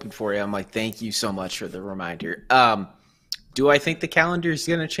back open for you. I'm like, thank you so much for the reminder. Do I think the calendar is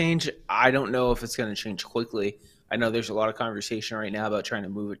going to change? I don't know if it's going to change quickly. I know there's a lot of conversation right now about trying to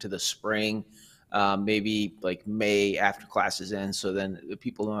move it to the spring, maybe like May after classes end, so then the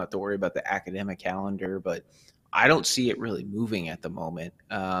people don't have to worry about the academic calendar. But I don't see it really moving at the moment.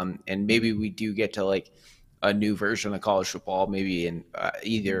 And maybe we do get to like a new version of college football, maybe in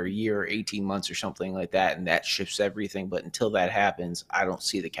either a year or 18 months or something like that, and that shifts everything. But until that happens, I don't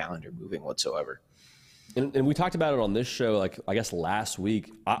see the calendar moving whatsoever. And we talked about it on this show, like, I guess last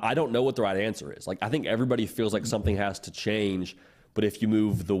week. I don't know what the right answer is. Like, I think everybody feels like something has to change, but if you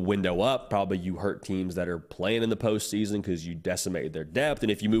move the window up, probably you hurt teams that are playing in the postseason because you decimated their depth.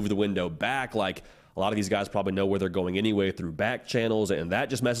 And if you move the window back, like, a lot of these guys probably know where they're going anyway through back channels, and that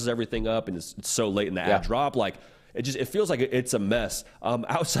just messes everything up, and it's so late in the ad drop. Like, it feels like it's a mess.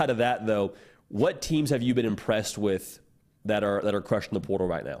 Outside of that, though, what teams have you been impressed with that are crushing the portal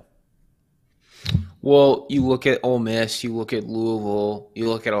right now? Well, you look at Ole Miss, you look at Louisville, you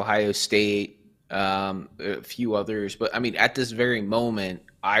look at Ohio State, a few others. But, I mean, at this very moment,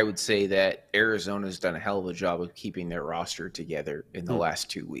 I would say that Arizona's done a hell of a job of keeping their roster together in the last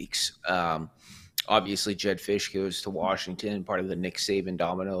 2 weeks. Obviously, Jedd Fisch goes to Washington, part of the Nick Saban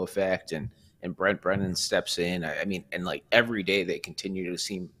domino effect, and Brent Brennan steps in. I mean, and like every day they continue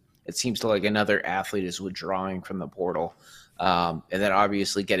to it seems to like another athlete is withdrawing from the portal. And then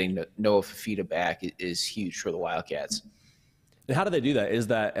obviously getting Noah Fifita back is huge for the Wildcats. And how do they do that? Is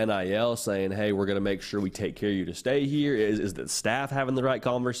that NIL saying, hey, we're going to make sure we take care of you to stay here? Is the staff having the right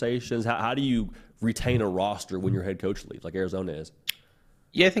conversations? How do you retain a roster when your head coach leaves, like Arizona is?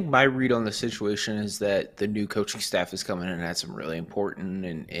 Yeah, I think my read on the situation is that the new coaching staff is coming in and had some really important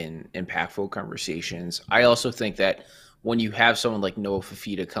and impactful conversations. I also think that when you have someone like Noah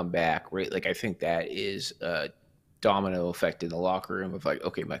Fifita come back, right, like I think that is a domino effect in the locker room of like,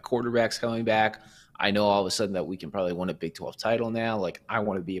 okay, my quarterback's coming back. I know all of a sudden that we can probably win a Big 12 title now. Like, I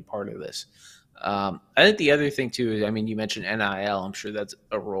want to be a part of this. I think the other thing too is, I mean, you mentioned NIL. I'm sure that's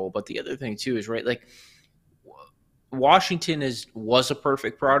a role, but the other thing too is, right, like Washington was a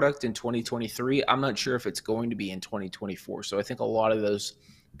perfect product in 2023. I'm not sure if it's going to be in 2024. So I think a lot of those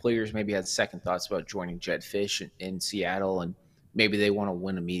players maybe had second thoughts about joining Jedd Fisch in Seattle, and maybe they want to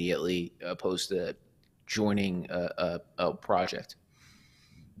win immediately opposed to joining a project.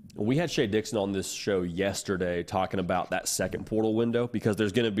 We had Shea Dixon on this show yesterday talking about that second portal window because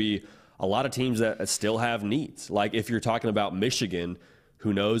there's going to be a lot of teams that still have needs. Like if you're talking about Michigan,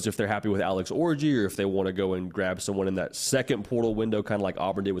 who knows if they're happy with Alex Orji or if they want to go and grab someone in that second portal window, kind of like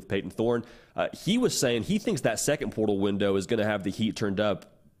Auburn did with Peyton Thorne. He was saying he thinks that second portal window is going to have the heat turned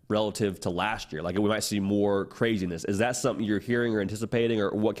up relative to last year. Like we might see more craziness. Is that something you're hearing or anticipating,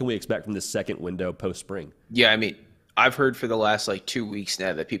 or what can we expect from this second window post-spring? Yeah, I mean, I've heard for the last 2 weeks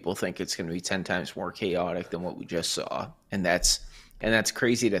now that people think it's going to be 10 times more chaotic than what we just saw. And that's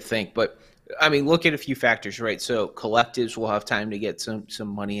crazy to think. But I mean, look at a few factors, right? So collectives will have time to get some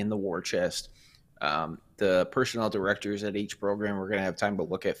money in the war chest. The personnel directors at each program are going to have time to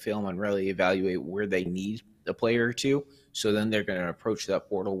look at film and really evaluate where they need a player or two. So then they're going to approach that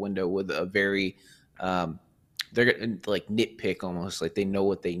portal window with a very, they're going to nitpick almost, like they know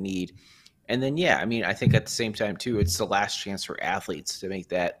what they need. And then, yeah, I mean, I think at the same time, too, it's the last chance for athletes to make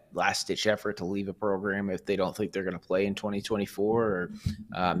that last-ditch effort to leave a program if they don't think they're going to play in 2024,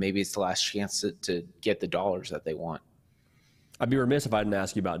 or maybe it's the last chance to get the dollars that they want. I'd be remiss if I didn't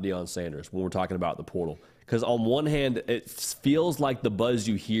ask you about Deion Sanders when we're talking about the portal. Because on one hand, it feels like the buzz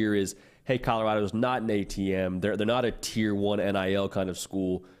you hear is, hey, Colorado's not an ATM. They're not a Tier 1 NIL kind of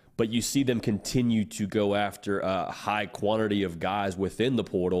school. But you see them continue to go after a high quantity of guys within the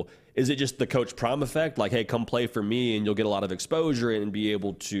portal. Is it just the Coach Prime effect? Like, hey, come play for me and you'll get a lot of exposure and be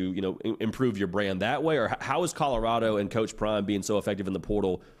able to, improve your brand that way? Or how is Colorado and Coach Prime being so effective in the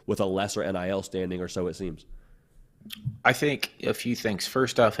portal with a lesser NIL standing, or so it seems? I think a few things.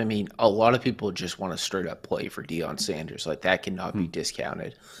 First off, I mean, a lot of people just want to straight up play for Deion Sanders. Like, that cannot be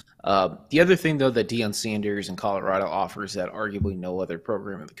discounted. The other thing, though, that Deion Sanders and Colorado offers that arguably no other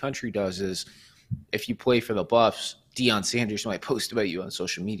program in the country does is if you play for the Buffs, Deion Sanders might post about you on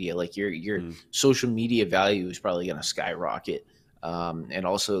social media. Like your social media value is probably going to skyrocket. And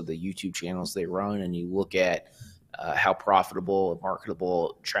also the YouTube channels they run, and you look at how profitable and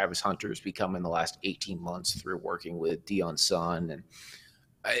marketable Travis Hunter's become in the last 18 months through working with Deion's son. And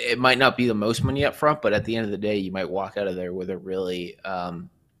it might not be the most money up front, but at the end of the day, you might walk out of there with a really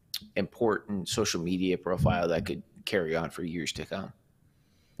important social media profile that could carry on for years to come.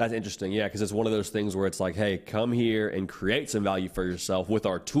 That's interesting, yeah, because it's one of those things where it's like, hey, come here and create some value for yourself with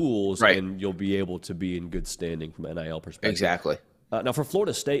our tools, right, and you'll be able to be in good standing from an NIL perspective. Exactly. Now, for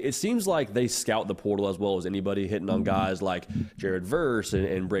Florida State, it seems like they scout the portal as well as anybody, hitting on guys like Jared Verse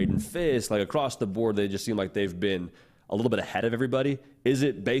and Braden Fisk. Like, across the board, they just seem like they've been a little bit ahead of everybody. Is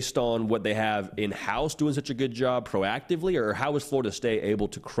it based on what they have in-house doing such a good job proactively, or how is Florida State able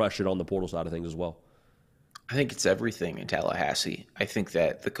to crush it on the portal side of things as well? I think it's everything in Tallahassee. I think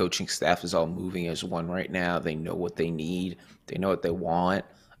that the coaching staff is all moving as one right now. They know what they need. They know what they want.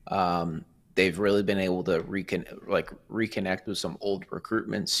 They've really been able to reconnect with some old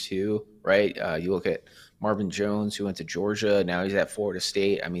recruitments too, right? You look at Marvin Jones, who went to Georgia. Now he's at Florida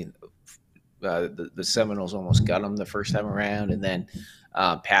State. I mean, the Seminoles almost got him the first time around. And then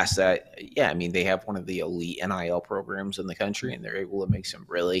past that, yeah, I mean, they have one of the elite NIL programs in the country, and they're able to make some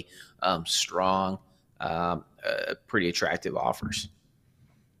really strong, pretty attractive offers.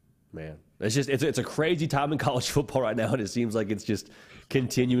 Man, it's a crazy time in college football right now, and it seems like it's just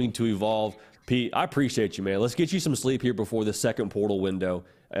continuing to evolve. Pete, I appreciate you, man. Let's get you some sleep here before the second portal window.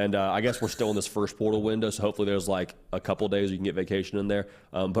 And I guess we're still in this first portal window, so hopefully there's like a couple days you can get vacation in there.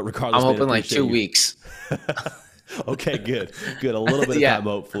 But regardless, I'm hoping like 2 weeks. Okay, good. A little bit of time,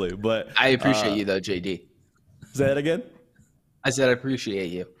 hopefully. But I appreciate you, though, JD. Say that again? I said I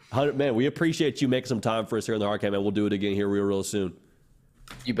appreciate you. Man, we appreciate you making some time for us here in the Hardcat, man. We'll do it again here real soon.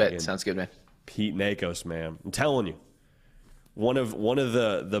 You bet. Again, sounds good, man. Pete Nakos, man. I'm telling you, one of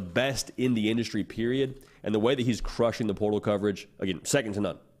the best in the industry, period. And the way that he's crushing the portal coverage, again, second to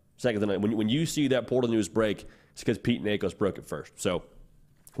none. When you see that portal news break, it's because Pete Nakos broke it first. So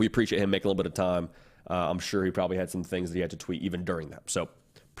we appreciate him making a little bit of time. I'm sure he probably had some things that he had to tweet even during that. So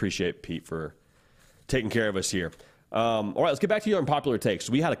appreciate Pete for taking care of us here. All right, let's get back to your unpopular takes.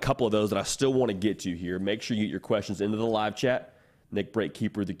 We had a couple of those that I still want to get to here. Make sure you get your questions into the live chat. Nick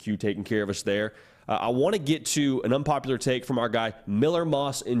Breakkeeper, the Q, taking care of us there. I want to get to an unpopular take from our guy, Miller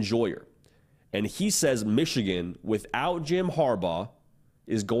Moss Enjoyer. And he says Michigan, without Jim Harbaugh,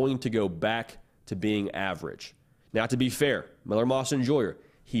 is going to go back to being average. Now, to be fair, Miller Moss Enjoyer,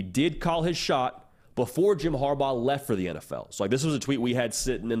 he did call his shot before Jim Harbaugh left for the NFL. So, this was a tweet we had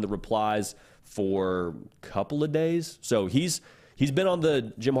sitting in the replies for a couple of days. So, he's been on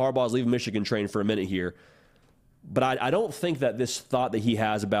the Jim Harbaugh's leaving Michigan train for a minute here. But I don't think that this thought that he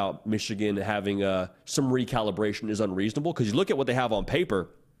has about Michigan having some recalibration is unreasonable, because you look at what they have on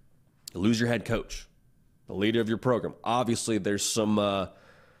paper. You lose your head coach, the leader of your program. Obviously, there's some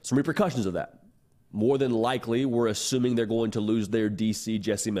repercussions of that. more than likely, we're assuming they're going to lose their DC,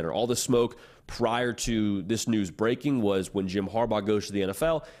 Jesse Minter. All the smoke prior to this news breaking was when Jim Harbaugh goes to the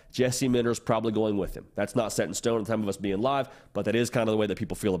NFL, Jesse Minter's probably going with him. That's not set in stone at the time of us being live, but that is kind of the way that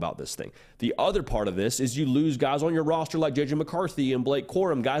people feel about this thing. The other part of this is you lose guys on your roster like J.J. McCarthy and Blake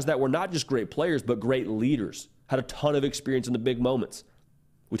Corum, guys that were not just great players, but great leaders, had a ton of experience in the big moments.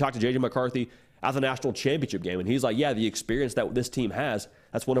 We talked to J.J. McCarthy at the national championship game, and he's like, yeah, the experience that this team has,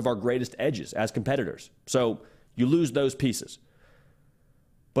 that's one of our greatest edges as competitors. So you lose those pieces.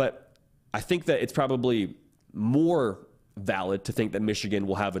 But I think that it's probably more valid to think that Michigan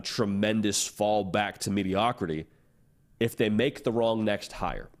will have a tremendous fall back to mediocrity if they make the wrong next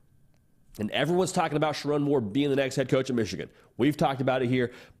hire. And everyone's talking about Sherrone Moore being the next head coach of Michigan. We've talked about it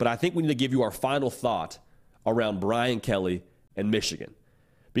here, but I think we need to give you our final thought around Brian Kelly and Michigan.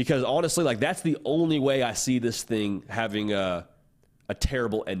 Because honestly, like, that's the only way I see this thing having a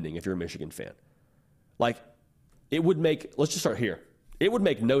terrible ending if you're a Michigan fan. Like, it would make, let's just start here. It would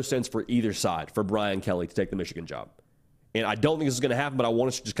make no sense for either side for Brian Kelly to take the Michigan job. And I don't think this is going to happen, but I want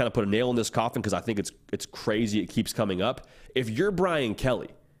us to just kind of put a nail in this coffin because I think it's crazy it keeps coming up. If you're Brian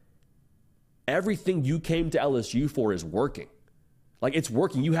Kelly, everything you came to LSU for is working. Like, it's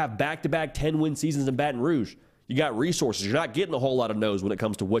working. You have back-to-back 10-win seasons in Baton Rouge. You got resources. You're not getting a whole lot of no's when it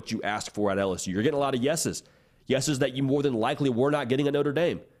comes to what you asked for at LSU. You're getting a lot of yeses. Yeses that you more than likely were not getting at Notre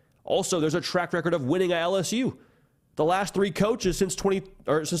Dame. Also, there's a track record of winning at LSU. The last three coaches since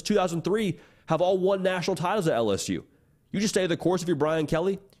 2003 have all won national titles at LSU. You just stay the course if you're Brian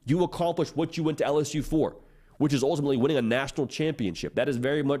Kelly, you accomplish what you went to LSU for, which is ultimately winning a national championship. That is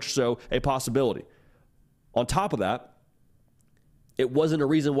very much so a possibility. On top of that, it wasn't a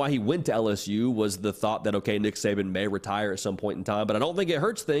reason why he went to LSU was the thought that, okay, Nick Saban may retire at some point in time, but I don't think it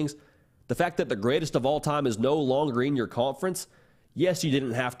hurts things. The fact that the greatest of all time is no longer in your conference, yes, you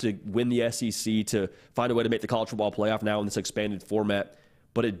didn't have to win the SEC to find a way to make the college football playoff now in this expanded format,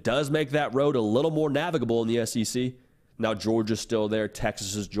 but it does make that road a little more navigable in the SEC. Now Georgia's still there,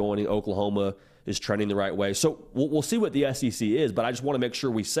 Texas is joining, Oklahoma is trending the right way. So we'll see what the SEC is, but I just want to make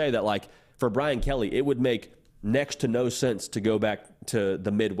sure we say that, like, for Brian Kelly, it would make next to no sense to go back to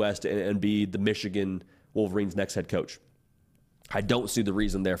the Midwest and be the Michigan Wolverines' next head coach. I don't see the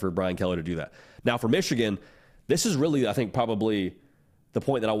reason there for Brian Kelly to do that. Now, for Michigan, this is really, I think, probably the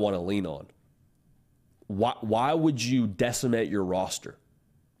point that I want to lean on. Why would you decimate your roster?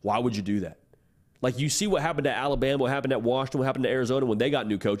 Why would you do that? Like, you see what happened to Alabama, what happened at Washington, what happened to Arizona when they got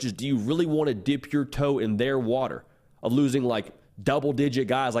new coaches. Do you really want to dip your toe in their water of losing, like, double-digit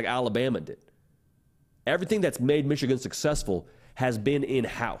guys like Alabama did? Everything that's made Michigan successful has been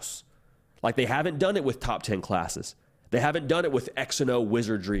in-house. Like, they haven't done it with top 10 classes. They haven't done it with X and O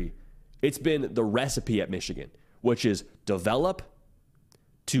wizardry. It's been the recipe at Michigan, which is develop,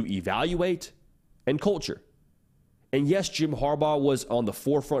 to evaluate, and culture. And yes, Jim Harbaugh was on the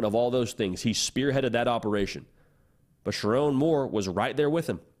forefront of all those things. He spearheaded that operation. But Sherrone Moore was right there with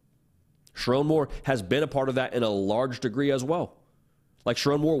him. Sherrone Moore has been a part of that in a large degree as well. Like,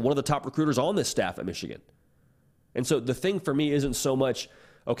 Sherrone Moore, one of the top recruiters on this staff at Michigan. And so the thing for me isn't so much,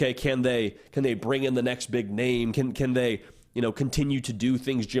 okay, can they bring in the next big name? Can they, continue to do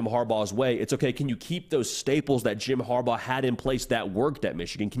things Jim Harbaugh's way? It's okay, can you keep those staples that Jim Harbaugh had in place that worked at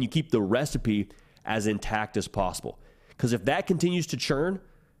Michigan? Can you keep the recipe as intact as possible? Because if that continues to churn,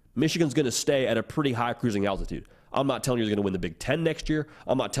 Michigan's going to stay at a pretty high cruising altitude. I'm not telling you they're going to win the Big Ten next year.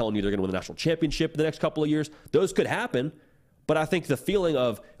 I'm not telling you they're going to win the national championship in the next couple of years. Those could happen. But I think the feeling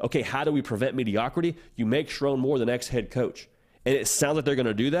of, okay, how do we prevent mediocrity? You make Sherrone Moore the next head coach. And it sounds like they're going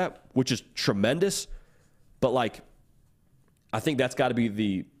to do that, which is tremendous. But, like, I think that's got to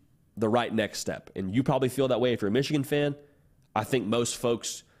be the right next step. And you probably feel that way if you're a Michigan fan. I think most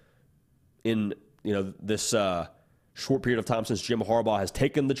folks in, this short period of time since Jim Harbaugh has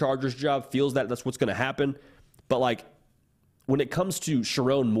taken the Chargers job feels that that's what's going to happen. But, like, when it comes to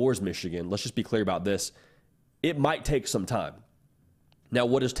Sherrone Moore's Michigan, let's just be clear about this. It might take some time. Now,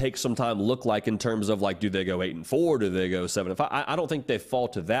 what does take some time look like in terms of, like, do they go 8-4? Do they go 7-5? I don't think they fall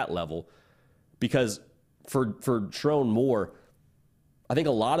to that level because for Sherrone Moore, I think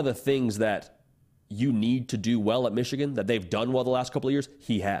a lot of the things that you need to do well at Michigan that they've done well the last couple of years,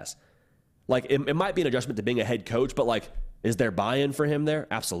 he has. Like, it might be an adjustment to being a head coach, but, like, is there buy-in for him there?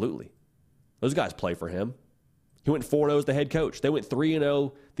 Absolutely. Those guys play for him. He went 4-0 as the head coach. They went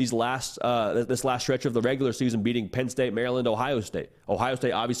 3-0 this last stretch of the regular season, beating Penn State, Maryland, Ohio State. Ohio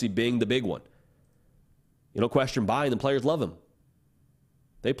State obviously being the big one. You don't question buying. The players love him.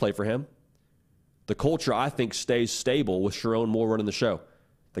 They play for him. The culture, I think, stays stable with Sherrone Moore running the show.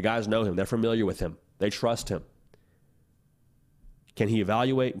 The guys know him. They're familiar with him. They trust him. Can he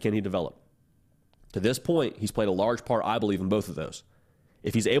evaluate and can he develop? To this point, he's played a large part, I believe, in both of those.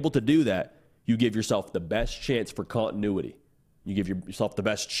 If he's able to do that, you give yourself the best chance for continuity. You give yourself the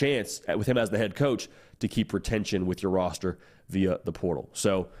best chance with him as the head coach to keep retention with your roster via the portal.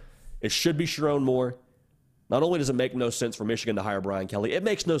 So it should be Sharon Moore. Not only does it make no sense for Michigan to hire Brian Kelly, it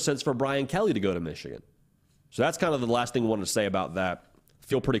makes no sense for Brian Kelly to go to Michigan. So that's kind of the last thing I wanted to say about that.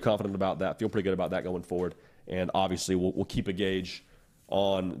 Feel pretty confident about that. Feel pretty good about that going forward. And obviously, we'll keep a gauge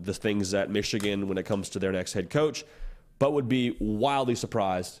on the things at Michigan when it comes to their next head coach, but would be wildly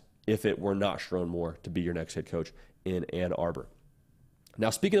surprised if it were not Sharon Moore to be your next head coach in Ann Arbor. Now,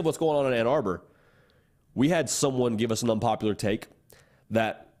 speaking of what's going on in Ann Arbor, we had someone give us an unpopular take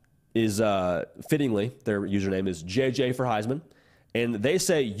that is fittingly, their username is JJ for Heisman, and they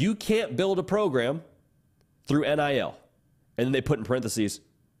say you can't build a program through NIL. And then they put in parentheses,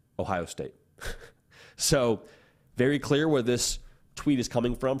 Ohio State. So very clear where this tweet is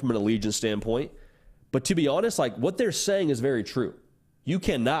coming from an allegiance standpoint. But to be honest, like what they're saying is very true. You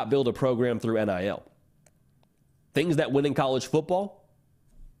cannot build a program through NIL. Things that win in college football,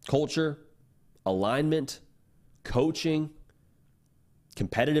 culture, alignment, coaching,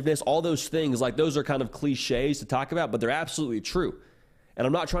 competitiveness, all those things, like those are kind of cliches to talk about, but they're absolutely true. And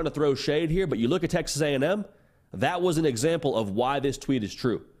I'm not trying to throw shade here, but you look at Texas A&M, that was an example of why this tweet is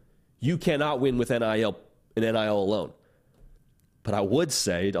true. You cannot win with NIL and NIL alone. But I would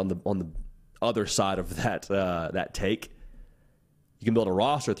say on the other side of that take, you can build a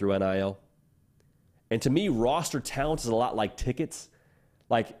roster through NIL. And to me, roster talent is a lot like tickets.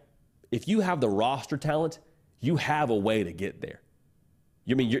 Like, if you have the roster talent, you have a way to get there.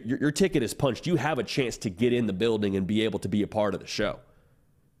 You mean your ticket is punched. You have a chance to get in the building and be able to be a part of the show.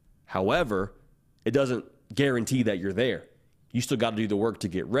 However, it doesn't guarantee that you're there. You still got to do the work to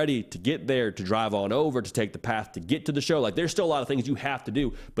get ready, to get there, to drive on over, to take the path to get to the show. Like, there's still a lot of things you have to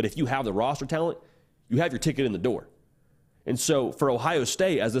do. But if you have the roster talent, you have your ticket in the door. And so for Ohio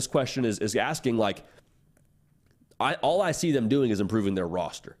State, as this question is asking, like, all I see them doing is improving their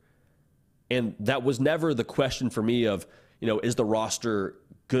roster. And that was never the question for me of, is the roster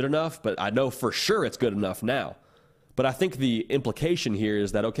good enough? But I know for sure it's good enough now. But I think the implication here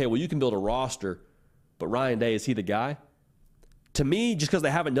is that, okay, well, you can build a roster, but Ryan Day, is he the guy? To me, just because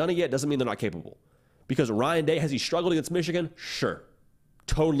they haven't done it yet doesn't mean they're not capable. Because Ryan Day, has he struggled against Michigan? Sure.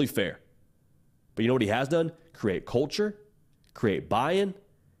 Totally fair. But you know what he has done? Create culture, create buy-in,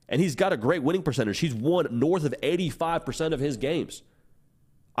 and he's got a great winning percentage. He's won north of 85% of his games.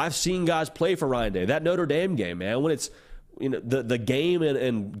 I've seen guys play for Ryan Day. That Notre Dame game, man, when it's the game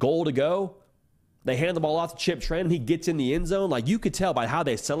and goal to go, they hand the ball off to Chip Train and he gets in the end zone. Like, you could tell by how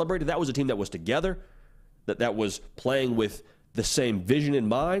they celebrated, that was a team that was together, that was playing with the same vision in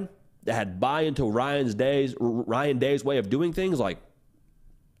mind, that had buy-in to Ryan Day's way of doing things. Like,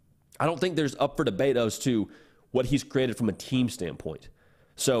 I don't think there's up for debate as to what he's created from a team standpoint.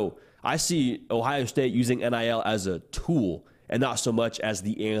 So I see Ohio State using NIL as a tool and not so much as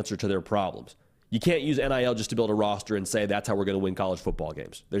the answer to their problems. You can't use NIL just to build a roster and say that's how we're going to win college football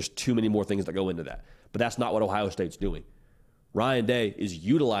games. There's too many more things that go into that. But that's not what Ohio State's doing. Ryan Day is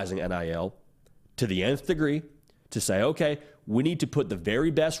utilizing NIL to the nth degree to say, okay, we need to put the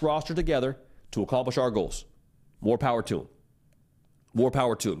very best roster together to accomplish our goals. More power to him. More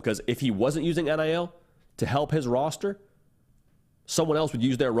power to him. Because if he wasn't using NIL to help his roster, someone else would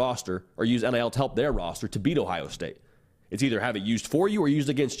use their roster or use NIL to help their roster to beat Ohio State. It's either have it used for you or used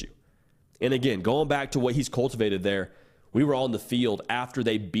against you. And again, going back to what he's cultivated there, we were on the field after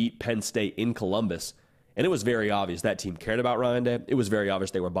they beat Penn State in Columbus, and it was very obvious that team cared about Ryan Day. It was very obvious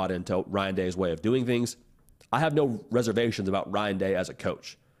they were bought into Ryan Day's way of doing things. I have no reservations about Ryan Day as a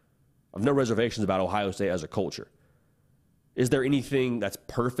coach. I have no reservations about Ohio State as a culture. Is there anything that's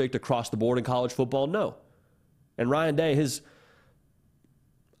perfect across the board in college football? No. And Ryan Day,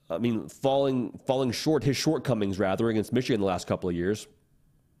 falling short, his shortcomings rather, against Michigan the last couple of years,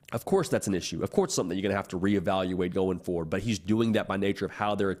 of course that's an issue. Of course something that you're going to have to reevaluate going forward. But he's doing that by nature of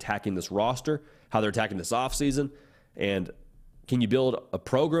how they're attacking this roster, how they're attacking this offseason. And can you build a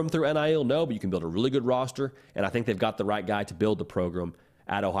program through NIL? No, but you can build a really good roster. And I think they've got the right guy to build the program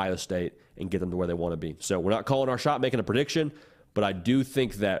at Ohio State and get them to where they want to be. So we're not calling our shot, making a prediction, but I do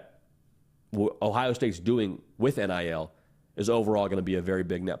think that what Ohio State's doing with NIL is overall going to be a very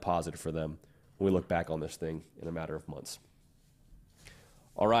big net positive for them when we look back on this thing in a matter of months.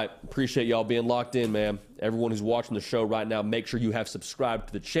 All right, appreciate y'all being locked in, man. Everyone who's watching the show right now, make sure you have subscribed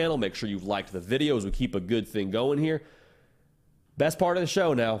to the channel. Make sure you've liked the video as we keep a good thing going here. Best part of the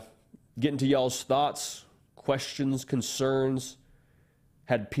show now, getting to y'all's thoughts, questions, concerns.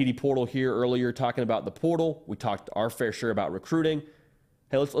 Had PD Portal here earlier talking about the portal. We talked our fair share about recruiting.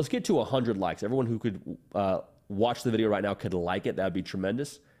 Hey, let's get to 100 likes. Everyone who could watch the video right now could like it. That would be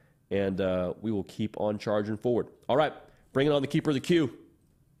tremendous. And we will keep on charging forward. All right, bringing on the keeper of the queue,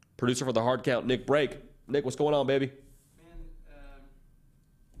 producer for the Hard Count, Nick Brake. Nick, what's going on, baby? Man,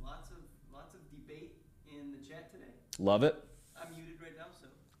 lots of debate in the chat today. Love it. I'm muted right now, so.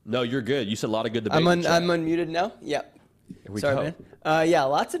 No, you're good. You said a lot of good debate. I'm unmuted now. Yeah. Here we Sorry, go. man. Yeah,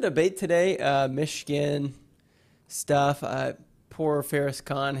 lots of debate today. Michigan stuff. Poor Ferris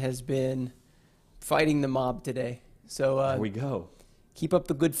Khan has been fighting the mob today. So Here we go. keep up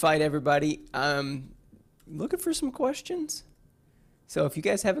the good fight, everybody. Looking for some questions. So if you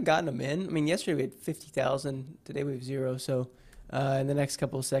guys haven't gotten them in, I mean, yesterday we had 50,000. Today we have 0. So in the next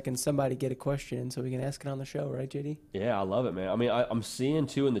couple of seconds, somebody get a question in so we can ask it on the show, right, JD? Yeah, I love it, man. I mean, I'm seeing,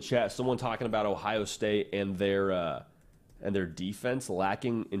 too, in the chat, someone talking about Ohio State and their defense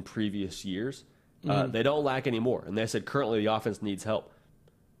lacking in previous years. They don't lack anymore. And they said currently the offense needs help.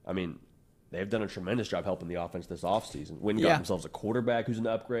 I mean, they've done a tremendous job helping the offense this offseason. Went and got themselves a quarterback who's an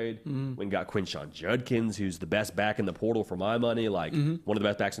upgrade. Went and got Quinshon Judkins, who's the best back in the portal for my money, like one of the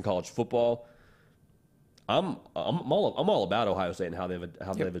best backs in college football. I'm all about Ohio State and how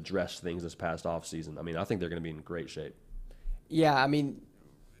they've addressed things this past offseason. I mean, I think they're going to be in great shape. Yeah, I mean,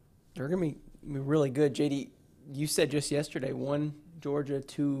 they're going to be really good. JD, you said just yesterday, 1 Georgia,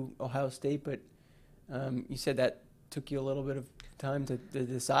 2 Ohio State, but you said that took you a little bit of time to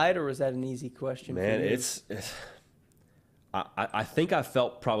decide, or was that an easy question? Man, for you? it's I think I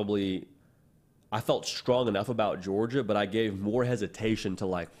felt strong enough about Georgia, but I gave more hesitation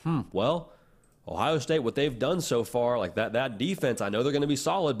to well, Ohio State, what they've done so far, like that defense, I know they're going to be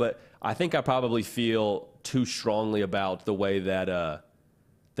solid, but I think I probably feel too strongly about the way that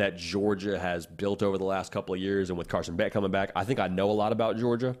that Georgia has built over the last couple of years, and with Carson Beck coming back, I think I know a lot about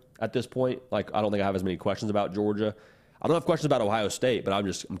Georgia at this point. Like, I don't think I have as many questions about Georgia. I don't have questions about Ohio State, but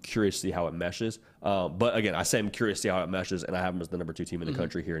I'm curious to see how it meshes. But again, I say I'm curious to see how it meshes, and I have them as the number 2 team in the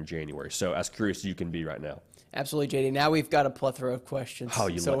country here in January. So as curious as you can be right now. Absolutely, JD. Now we've got a plethora of questions.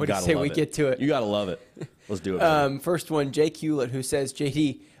 Oh, so what do you say we get to it? You gotta love it. Let's do it. First one, Jake Hewlett, who says,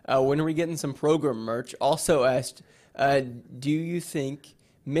 JD, when are we getting some program merch? Also asked, do you think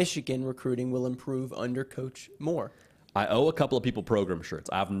Michigan recruiting will improve under Coach Moore? I owe a couple of people program shirts.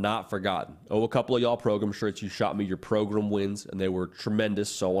 I have not forgotten. Owe a couple of y'all program shirts. You shot me your program wins, and they were tremendous.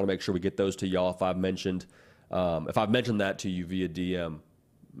 So I want to make sure we get those to y'all. If I've mentioned that to you via DM,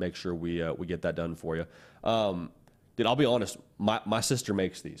 make sure we get that done for you. Dude, I'll be honest. My sister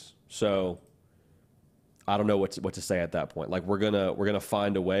makes these, so I don't know what to say at that point. Like, we're gonna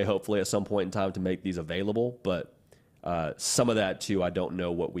find a way, hopefully at some point in time, to make these available. But some of that too, I don't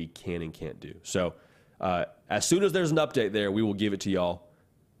know what we can and can't do. So. As soon as there's an update there, we will give it to y'all.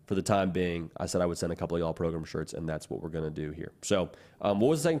 For the time being, I said I would send a couple of y'all program shirts, and that's what we're going to do here. So what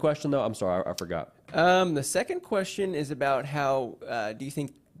was the second question, though? I'm sorry, I forgot. The second question is about how do you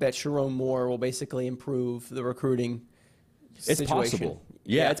think that Sharon Moore will basically improve the recruiting situation? It's possible.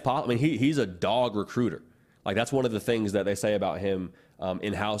 Yeah, it's possible. I mean, he's a dog recruiter. Like, that's one of the things that they say about him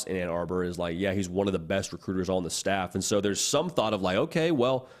in-house in Ann Arbor is, like, yeah, he's one of the best recruiters on the staff. And so there's some thought of, like, okay,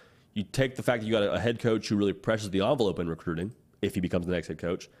 well, you take the fact that you got a head coach who really presses the envelope in recruiting, if he becomes the next head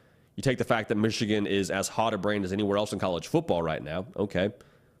coach. You take the fact that Michigan is as hot a brand as anywhere else in college football right now. Okay.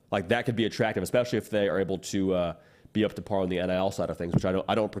 Like, that could be attractive, especially if they are able to be up to par on the NIL side of things, which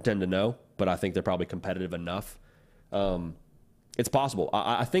I don't pretend to know, but I think they're probably competitive enough. It's possible.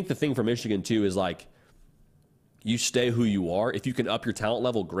 I think the thing for Michigan, too, is, like, you stay who you are. If you can up your talent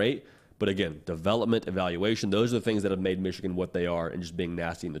level, great. But again, development, evaluation, those are the things that have made Michigan what they are, and just being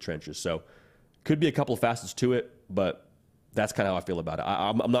nasty in the trenches. So could be a couple of facets to it, but that's kind of how I feel about it.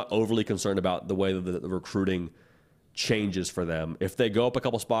 I'm not overly concerned about the way that the recruiting changes for them. If they go up a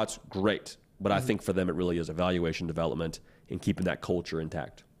couple spots, great. But I think for them it really is evaluation, development, and keeping that culture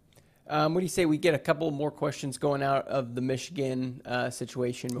intact. What do you say we get a couple more questions going out of the Michigan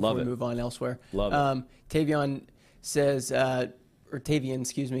situation before we move on elsewhere? Love it. Tavian says...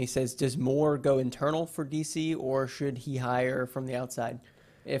 says, does Moore go internal for DC, or should he hire from the outside?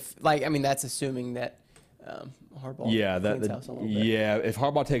 That's assuming that Harbaugh cleans house a little bit. Yeah, if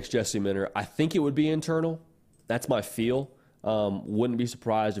Harbaugh takes Jesse Minter, I think it would be internal. That's my feel. Wouldn't be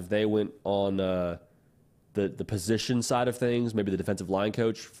surprised if they went on the position side of things, maybe the defensive line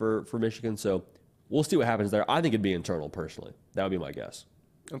coach for Michigan. So we'll see what happens there. I think it'd be internal, personally. That would be my guess.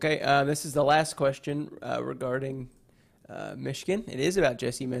 Okay, this is the last question regarding Michigan. It is about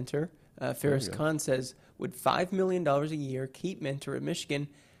Jesse Minter. Ferris Khan says, would $5 million a year keep Minter at Michigan?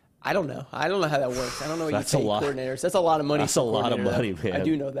 I don't know. I don't know how that works. I don't know what you pay coordinators. That's a lot of money. That's a lot of money, man. I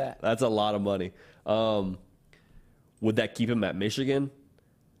do know that. That's a lot of money. Would that keep him at Michigan?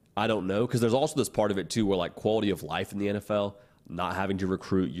 I don't know, because there's also this part of it too where like quality of life in the NFL, not having to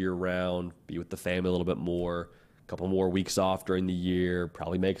recruit year round, be with the family a little bit more, a couple more weeks off during the year,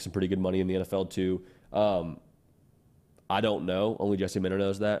 probably make some pretty good money in the NFL too. I don't know. Only Jesse Minter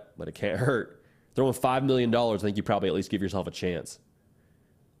knows that, but it can't hurt. Throwing $5 million, I think you probably at least give yourself a chance.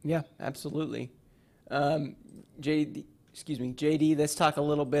 Yeah, absolutely. JD, let's talk a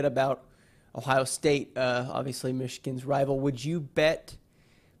little bit about Ohio State, obviously Michigan's rival. Would you bet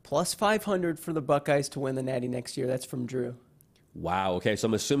plus 500 for the Buckeyes to win the Natty next year? That's from Drew. Wow. Okay, so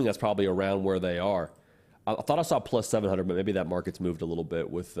I'm assuming that's probably around where they are. I thought I saw plus 700, but maybe that market's moved a little bit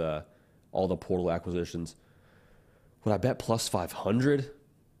with all the portal acquisitions. Would I bet plus 500?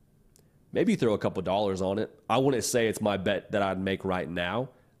 Maybe throw a couple dollars on it. I wouldn't say it's my bet that I'd make right now.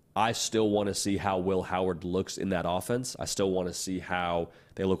 I still want to see how Will Howard looks in that offense. I still want to see how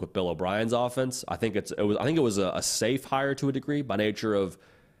they look with Bill O'Brien's offense. I think it was a safe hire to a degree by nature of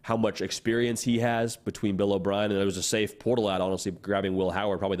how much experience he has between Bill O'Brien, and it was a safe portal out, honestly, grabbing Will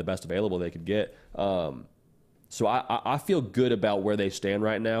Howard, probably the best available they could get. So I feel good about where they stand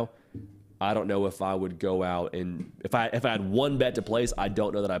right now. I don't know if I would go out and if I had one bet to place, I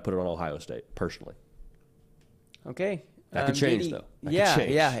don't know that I'd put it on Ohio State personally. Okay. That could change, though. Yeah,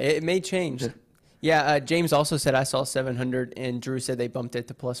 it may change. Yeah, James also said I saw 700, and Drew said they bumped it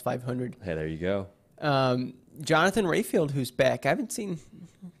to plus 500. Hey, there you go. Jonathan Rayfield, who's back. I haven't seen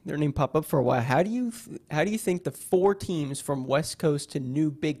their name pop up for a while. How do you think the 4 teams from West Coast to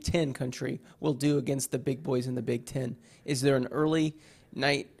new Big Ten country will do against the big boys in the Big Ten? Is there an early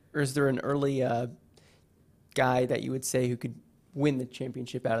night, or is there an early guy that you would say who could win the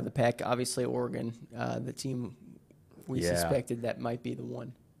championship out of the pack? Obviously, Oregon, the team we suspected that might be the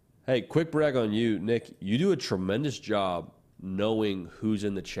one. Hey, quick brag on you, Nick. You do a tremendous job knowing who's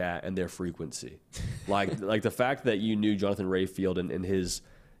in the chat and their frequency. like the fact that you knew Jonathan Rayfield and his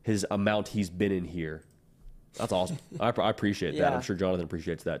amount he's been in here. That's awesome. I appreciate that. I'm sure Jonathan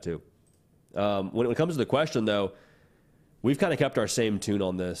appreciates that too. When it comes to the question, though, we've kind of kept our same tune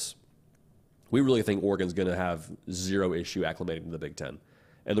on this. We really think Oregon's going to have zero issue acclimating to the Big Ten.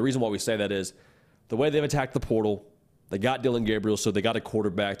 And the reason why we say that is the way they've attacked the portal. They got Dylan Gabriel, so they got a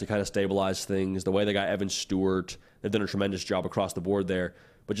quarterback to kind of stabilize things. The way they got Evan Stewart, they've done a tremendous job across the board there.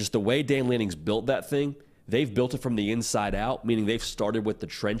 But just the way Dan Lanning's built that thing, they've built it from the inside out, meaning they've started with the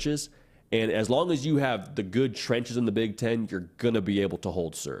trenches. And as long as you have the good trenches in the Big Ten, you're going to be able to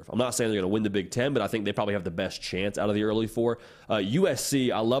hold serve. I'm not saying they're going to win the Big Ten, but I think they probably have the best chance out of the early 4.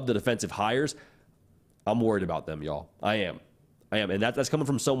 USC, I love the defensive hires. I'm worried about them, y'all. I am. And that's coming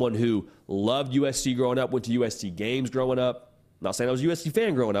from someone who loved USC growing up, went to USC games growing up. I'm not saying I was a USC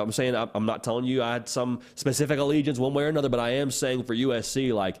fan growing up. I'm saying I'm not telling you I had some specific allegiance one way or another, but I am saying for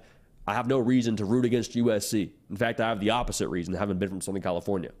USC, like, I have no reason to root against USC. In fact, I have the opposite reason, having been from Southern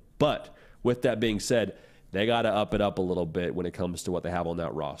California. But with that being said, they got to up it up a little bit when it comes to what they have on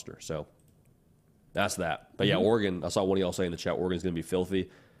that roster. So that's that. But yeah, Oregon, I saw one of y'all say in the chat, Oregon's going to be filthy.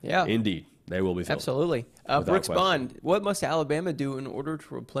 Yeah. Indeed. They will be filthy. Absolutely. Brooks Bond, what must Alabama do in order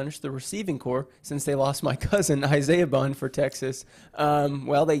to replenish the receiving corps since they lost my cousin, Isaiah Bond, for Texas?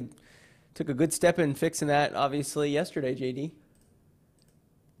 Well, they took a good step in fixing that, obviously, yesterday, JD.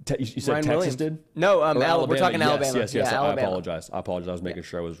 You said Ryan Texas Williams. did? No, Alabama. we're talking Alabama. Yes. Yeah, I Alabama. apologize. I was making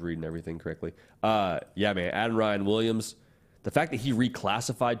sure I was reading everything correctly. Yeah, man. Adding Ryan Williams, the fact that he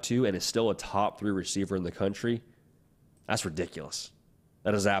reclassified too and is still a top 3 receiver in the country, that's ridiculous.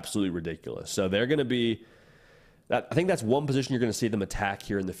 That is absolutely ridiculous. So they're going to be – I think that's one position you're going to see them attack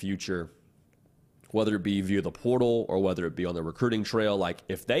here in the future, whether it be via the portal or whether it be on the recruiting trail. Like,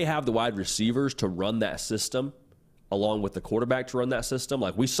 if they have the wide receivers to run that system along with the quarterback to run that system,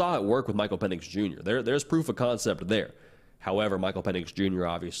 like we saw it work with Michael Penix Jr. There's proof of concept there. However, Michael Penix Jr.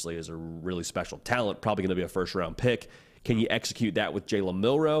 obviously is a really special talent, probably going to be a first-round pick. Can you execute that with Jalen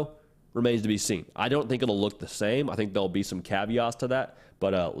Milroe? Remains to be seen. I don't think it'll look the same. I think there'll be some caveats to that.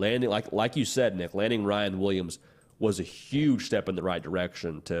 But landing, like you said, Nick, landing Ryan Williams was a huge step in the right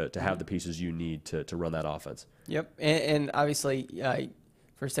direction to have the pieces you need to run that offense. Yep. And obviously,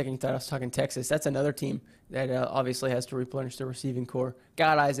 for a second you thought I was talking Texas. That's another team that obviously has to replenish the receiving core.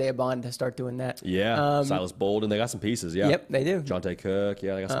 Got Isaiah Bond to start doing that. Yeah. Silas Bolden, they got some pieces, yeah. Yep, they do. Jonte Cook,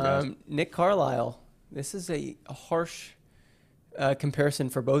 yeah, they got some guys. Nick Carlisle. This is a harsh comparison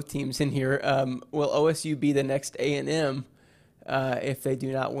for both teams in here. Will OSU be the next A&M if they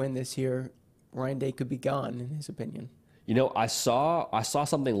do not win this year? Ryan Day could be gone, in his opinion. You know, I saw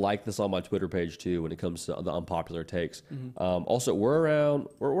something like this on my Twitter page too when it comes to the unpopular takes. Also, we're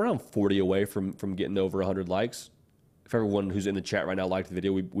around 40 away from getting over 100 likes. If everyone who's in the chat right now liked the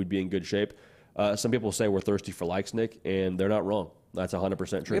video, we'd be in good shape. Some people say we're thirsty for likes, Nick, and they're not wrong. That's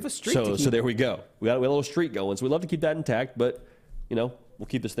 100% true. We have a streak to keep. So there we go. We got a little streak going. So we'd love to keep that intact, but, we'll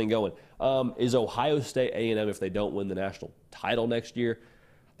keep this thing going. Is Ohio State A&M, if they don't win the national title next year?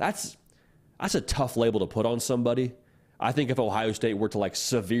 That's a tough label to put on somebody. I think if Ohio State were to,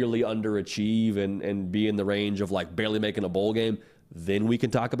 severely underachieve and be in the range of, barely making a bowl game, then we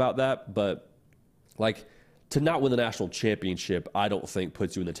can talk about that. But, to not win the national championship, I don't think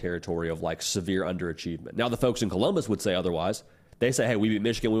puts you in the territory of, severe underachievement. Now, the folks in Columbus would say otherwise. They say, hey, we beat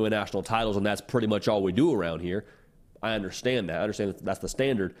Michigan, we win national titles, and that's pretty much all we do around here. I understand that. I understand that's the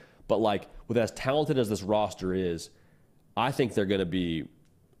standard. But, with as talented as this roster is, I think they're going to be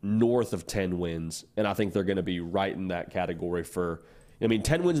north of 10 wins, and I think they're going to be right in that category for,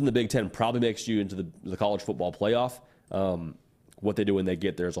 10 wins in the Big Ten probably makes you into the college football playoff. What they do when they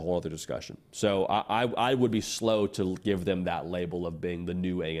get there is a whole other discussion. So I would be slow to give them that label of being the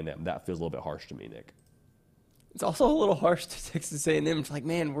new A&M. That feels a little bit harsh to me, Nick. It's also a little harsh to Texas A&M. It's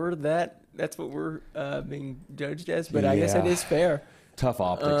man, we're that. That's what we're being judged as. But I guess it is fair. Tough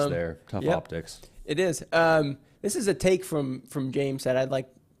optics there. Tough optics. It is. This is a take from James that I'd like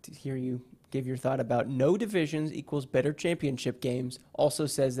to hear you give your thought about. No divisions equals better championship games. Also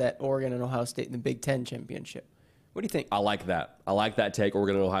says that Oregon and Ohio State in the Big Ten championship. What do you think? I like that. I like that take.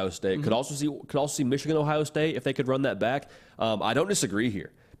 Oregon and Ohio State. Mm-hmm. Could also see Michigan, Ohio State if they could run that back. I don't disagree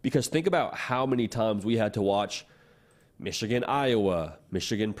here because think about how many times we had to watch Michigan, Iowa,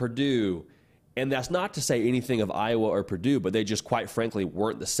 Michigan, Purdue. And that's not to say anything of Iowa or Purdue, but they just quite frankly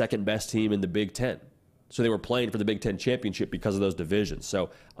weren't the second best team in the Big Ten. So they were playing for the Big Ten championship because of those divisions. So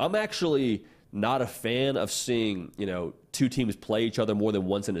I'm actually not a fan of seeing, two teams play each other more than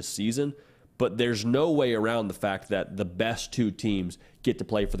once in a season. But there's no way around the fact that the best two teams get to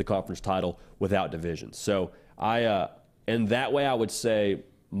play for the conference title without divisions. So and that way I would say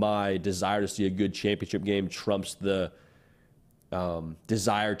my desire to see a good championship game trumps the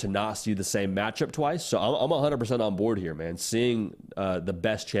desire to not see the same matchup twice. So I'm 100% on board here, man. Seeing the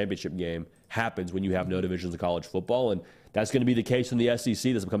best championship game happens when you have no divisions of college football, and that's going to be the case in the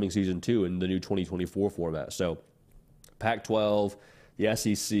SEC this upcoming season too in the new 2024 format. So Pac-12, the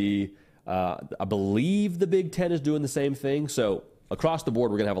SEC, I believe the Big Ten is doing the same thing. So across the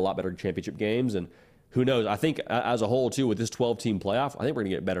board, we're going to have a lot better championship games, and who knows? I think as a whole too, with this 12-team playoff, I think we're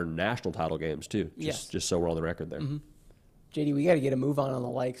going to get better national title games too. Just so we're on the record there. Mm-hmm. JD, we got to get a move on the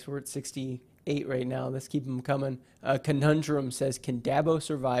likes. We're at 68 right now. Let's keep them coming. Conundrum says, can Dabo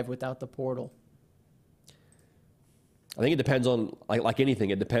survive without the portal? I think it depends on, like anything,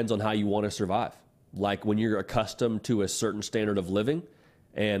 it depends on how you want to survive. Like when you're accustomed to a certain standard of living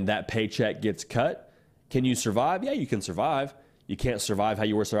and that paycheck gets cut, can you survive? Yeah, you can survive. You can't survive how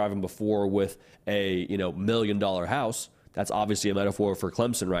you were surviving before with a $1 million house. That's obviously a metaphor for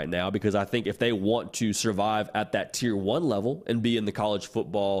Clemson right now, because I think if they want to survive at that tier 1 level and be in the college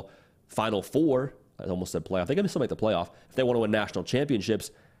football Final Four, I almost said playoff, they can still make the playoff. If they want to win national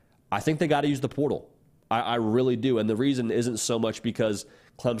championships, I think they got to use the portal. I really do. And the reason isn't so much because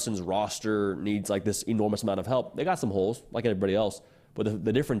Clemson's roster needs like this enormous amount of help. They got some holes like everybody else. But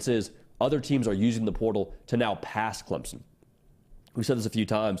the difference is other teams are using the portal to now pass Clemson. We've said this a few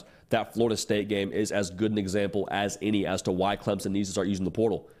times. That Florida State game is as good an example as any as to why Clemson needs to start using the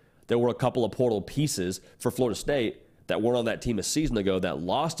portal. There were a couple of portal pieces for Florida State that weren't on that team a season ago that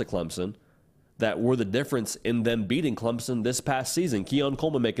lost to Clemson that were the difference in them beating Clemson this past season. Keon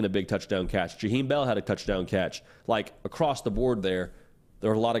Coleman making a big touchdown catch. Jaheim Bell had a touchdown catch. Like across the board there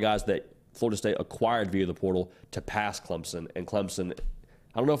were a lot of guys that Florida State acquired via the portal to pass Clemson. And Clemson,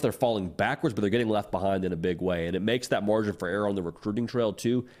 I don't know if they're falling backwards, but they're getting left behind in a big way. And it makes that margin for error on the recruiting trail,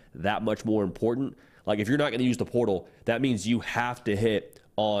 too, that much more important. Like, if you're not going to use the portal, that means you have to hit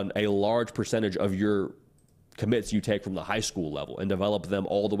on a large percentage of your commits you take from the high school level and develop them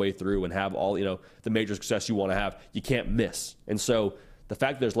all the way through and have all, the major success you want to have. You can't miss. And so the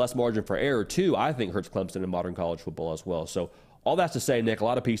fact that there's less margin for error, too, I think hurts Clemson in modern college football as well. So all that's to say, Nick, a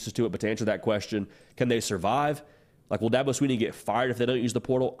lot of pieces to it, but to answer that question, can they survive? Like, will Dabo Swinney get fired if they don't use the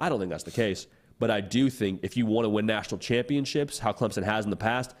portal? I don't think that's the case. But I do think if you want to win national championships, how Clemson has in the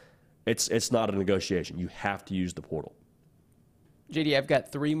past, it's not a negotiation. You have to use the portal. JD, I've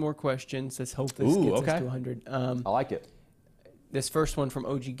got 3 more questions. Let's hope this gets us to 100. I like it. This first one from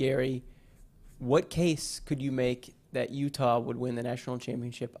OG Gary. What case could you make that Utah would win the national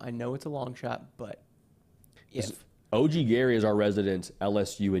championship? I know it's a long shot, but if. OG Gary is our resident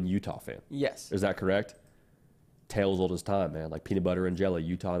LSU and Utah fan. Yes. Is that correct? Tales old as time, man. Like peanut butter and jelly,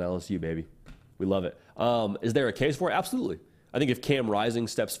 Utah and LSU, baby. We love it. Is there a case for it? Absolutely. I think if Cam Rising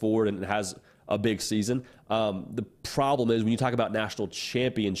steps forward and has a big season, the problem is when you talk about national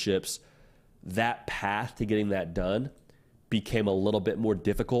championships, that path to getting that done became a little bit more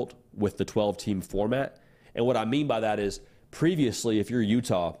difficult with the 12-team format. And what I mean by that is previously, if you're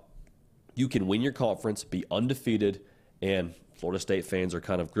Utah, you can win your conference, be undefeated, and Florida State fans are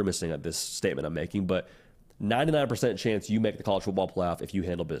kind of grimacing at this statement I'm making, but 99% chance you make the college football playoff if you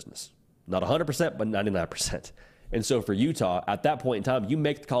handle business. Not 100%, but 99%. And so for Utah, at that point in time, you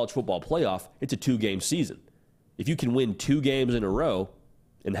make the college football playoff, it's a 2-game season. If you can win 2 games in a row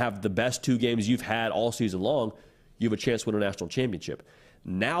and have the best 2 games you've had all season long, you have a chance to win a national championship.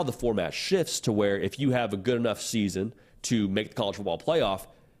 Now the format shifts to where if you have a good enough season to make the college football playoff,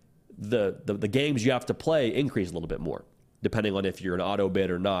 the games you have to play increase a little bit more, depending on if you're an auto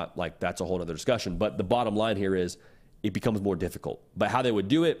bid or not. Like, that's a whole other discussion. But the bottom line here is it becomes more difficult. But how they would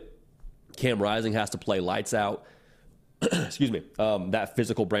do it, Cam Rising has to play lights out. Excuse me. That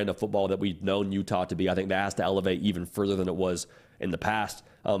physical brand of football that we've known Utah to be, I think that has to elevate even further than it was in the past.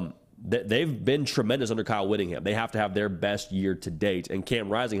 They've been tremendous under Kyle Whittingham. They have to have their best year to date, and Cam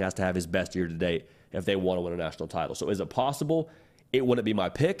Rising has to have his best year to date if they want to win a national title. So is it possible? It wouldn't be my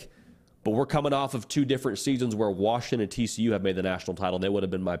pick, but we're coming off of 2 different seasons where Washington and TCU have made the national title, and they would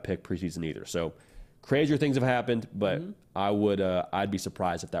have been my pick preseason either. So crazier things have happened, but I'd be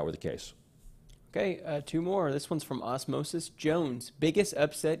surprised if that were the case. Okay, 2 more. This one's from Osmosis Jones. Biggest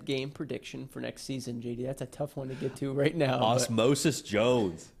upset game prediction for next season, JD. That's a tough one to get to right now. Osmosis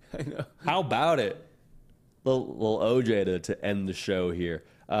Jones. I know. How about it? Little OJ to end the show here.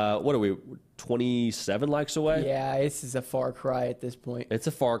 What are we, 27 likes away? Yeah, this is a far cry at this point. It's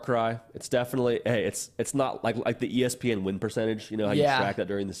a far cry. It's definitely, hey, it's not like the ESPN win percentage, you know how you track that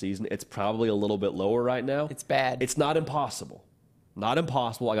during the season. It's probably a little bit lower right now. It's bad. It's not impossible. Not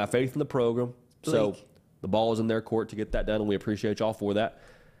impossible. I got faith in the program. So the ball is in their court to get that done, and we appreciate y'all for that.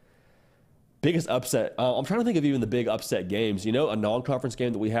 Biggest upset. I'm trying to think of even the big upset games. You know, a non-conference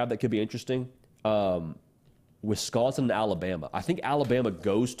game that we have that could be interesting. Wisconsin and Alabama. I think Alabama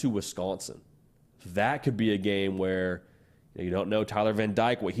goes to Wisconsin. That could be a game where you don't know Tyler Van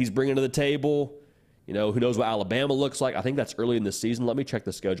Dyke, what he's bringing to the table. You know, who knows what Alabama looks like. I think that's early in the season. Let me check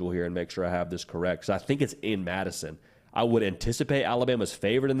the schedule here and make sure I have this correct, because I think it's in Madison. I would anticipate Alabama's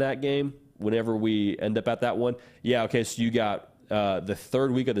favored in that game whenever we end up at that one. Yeah, okay, so you got the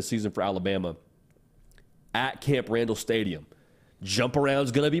 3rd week of the season for Alabama at Camp Randall Stadium. Jump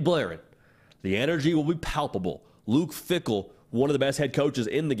around's going to be blaring. The energy will be palpable. Luke Fickell, one of the best head coaches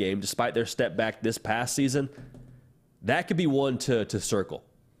in the game, despite their step back this past season. That could be one to circle.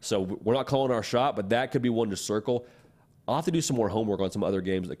 So we're not calling our shot, but that could be one to circle. I'll have to do some more homework on some other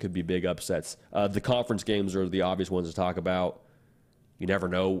games that could be big upsets. The conference games are the obvious ones to talk about. You never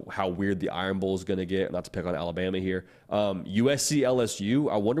know how weird the Iron Bowl is going to get, not to pick on Alabama here. USC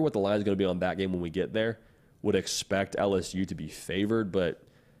LSU, I wonder what the line is going to be on that game when we get there. Would expect LSU to be favored, but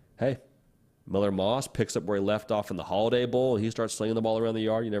hey, Miller Moss picks up where he left off in the Holiday Bowl, and he starts slinging the ball around the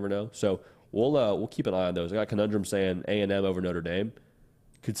yard. You never know. So we'll keep an eye on those. I got Conundrum saying A&M over Notre Dame.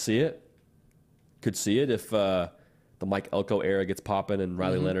 Could see it. Could see it if the Mike Elko era gets popping and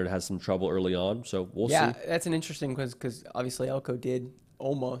Riley Leonard has some trouble early on. So we'll see. Yeah, that's an interesting because obviously Elko did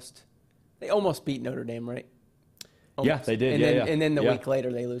almost beat Notre Dame, right? Almost. Yeah, they did. And then the week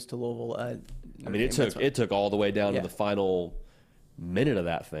later they lose to Louisville. I mean, it took all the way down to the final minute of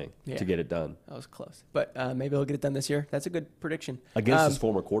that thing to get it done. That was close, but maybe he'll get it done this year. That's a good prediction against his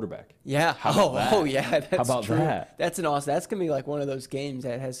former quarterback. Yeah. Oh yeah. That's How about true. that? That's an awesome. That's gonna be like one of those games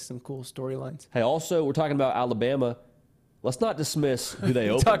that has some cool storylines. Hey, also we're talking about Alabama. Let's not dismiss who they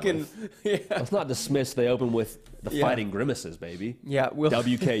open with. Let's not dismiss they open with the Fighting Grimaces, baby. Yeah.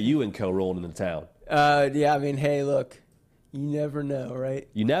 WKU and co rolling into town. Yeah. I mean, hey, look, you never know, right?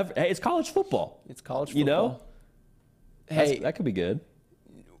 Hey, it's college football. It's college football. You know. Hey, that could be good.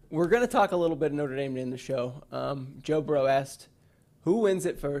 We're going to talk a little bit of Notre Dame in the show. Joe Bro asked, who wins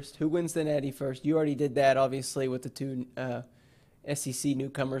it first? Who wins the Natty first? You already did that, obviously, with the 2 SEC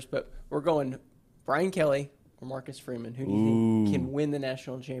newcomers, but we're going Brian Kelly or Marcus Freeman. Who do you think can win the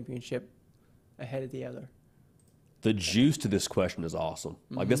national championship ahead of the other? The juice to this question is awesome.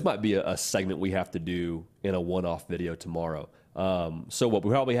 Like, this might be a segment we have to do in a one-off video tomorrow. So what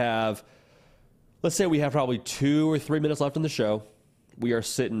we probably have, let's say we have probably 2 or 3 minutes left in the show. We are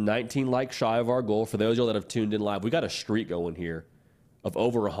sitting 19 likes shy of our goal. For those of you that have tuned in live, we got a streak going here of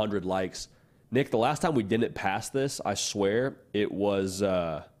over 100 likes. Nick, the last time we didn't pass this, I swear, it was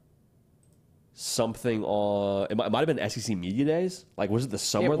something on, it might have been SEC Media Days. Like, was it the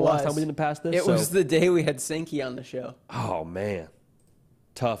summer the last time we didn't pass this? It was the day we had Sankey on the show. Oh, man.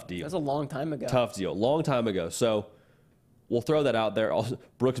 Tough deal. That's a long time ago. Tough deal. Long time ago. So we'll throw that out there. Also,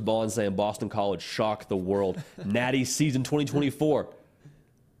 Brooks Bond saying Boston College shocked the world. Natty season 2024.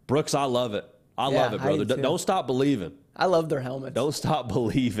 Brooks, I love it. I love it, brother. Don't stop believing. I love their helmets. Don't stop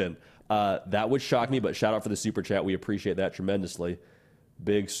believing. That would shock me, but shout out for the super chat. We appreciate that tremendously.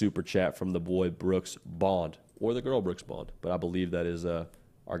 Big super chat from the boy Brooks Bond, or the girl Brooks Bond, but I believe that is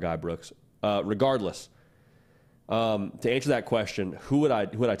our guy Brooks. Regardless, to answer that question, who would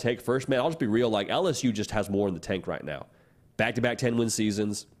I take first? Man, I'll just be real. Like, LSU just has more in the tank right now. Back-to-back 10-win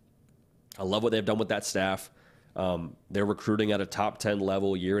seasons. I love what they've done with that staff. They're recruiting at a top 10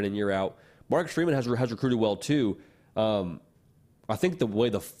 level year in and year out. Marcus Freeman has recruited well too. I think the way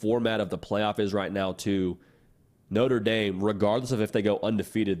the format of the playoff is right now too, Notre Dame, regardless of if they go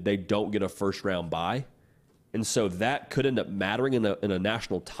undefeated, they don't get a first-round bye. And so that could end up mattering in a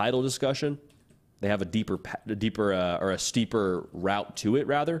national title discussion. They have a steeper route to it,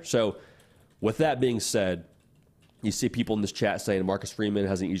 rather. So with that being said, you see people in this chat saying Marcus Freeman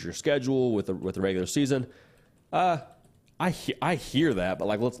has an easier schedule with the regular season. I hear that, but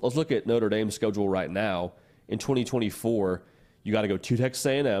like let's look at Notre Dame's schedule right now. In 2024, you got to go to Texas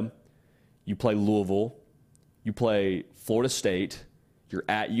A&M, you play Louisville, you play Florida State, you're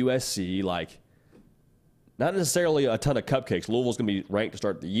at USC. Like, not necessarily a ton of cupcakes. Louisville's going to be ranked to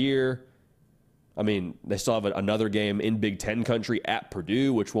start the year. I mean, they still have another game in Big Ten country at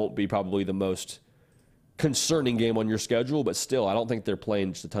Purdue, which won't be probably the most concerning game on your schedule, but still, I don't think they're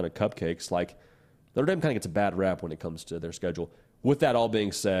playing just a ton of cupcakes. Like, Notre Dame kind of gets a bad rap when it comes to their schedule. With that all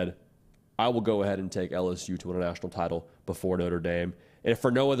being said, I will go ahead and take LSU to win a national title before Notre Dame. And if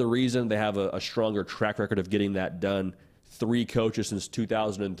for no other reason, they have a stronger track record of getting that done. 3 coaches since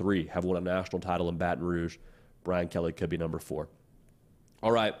 2003 have won a national title in Baton Rouge. Brian Kelly could be number 4.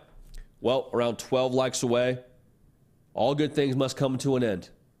 All right. Well, around 12 likes away. All good things must come to an end.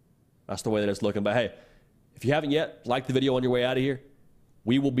 That's the way that it's looking. But hey, if you haven't yet, like the video on your way out of here.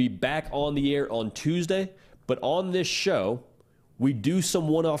 We will be back on the air on Tuesday. But on this show, we do some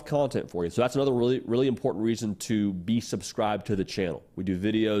one-off content for you. So that's another really, really important reason to be subscribed to the channel. We do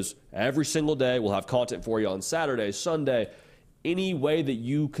videos every single day. We'll have content for you on Saturday, Sunday. Any way that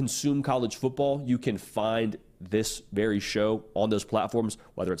you consume college football, you can find this very show on those platforms,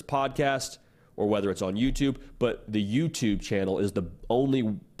 whether it's podcast or whether it's on YouTube. But the YouTube channel is the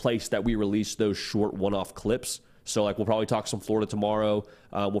only place that we release those short one-off clips. So like we'll probably talk some Florida tomorrow.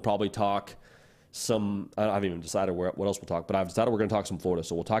 We'll probably talk some, I haven't even decided what else we'll talk, but I've decided we're going to talk some Florida.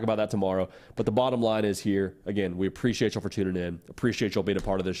 So we'll talk about that tomorrow. But the bottom line is here, again, we appreciate y'all for tuning in. Appreciate y'all being a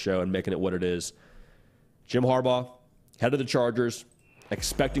part of this show and making it what it is. Jim Harbaugh, head of the Chargers,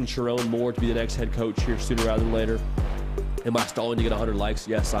 expecting Sharon Moore to be the next head coach here sooner rather than later. Am I stalling to get 100 likes?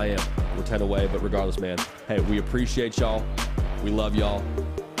 Yes, I am. We're 10 away, but regardless, man, hey, we appreciate y'all. We love y'all.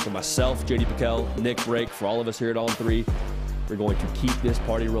 For myself, JD Piquel, Nick Brake, for all of us here at On 3, we're going to keep this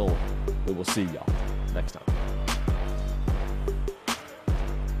party rolling. We will see y'all next time.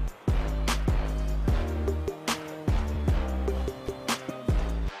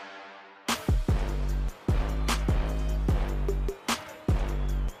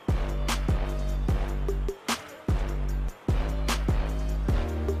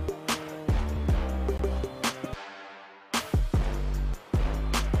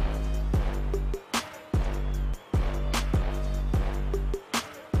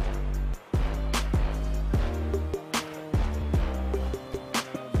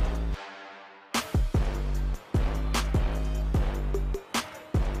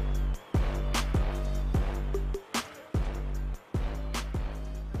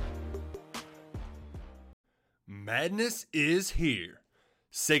 Madness is here.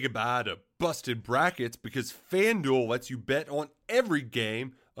 Say goodbye to busted brackets because FanDuel lets you bet on every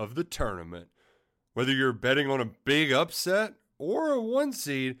game of the tournament. Whether you're betting on a big upset or a 1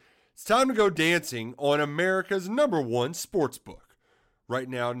 seed, it's time to go dancing on America's #1 sportsbook. Right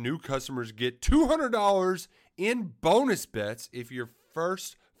now, new customers get $200 in bonus bets if your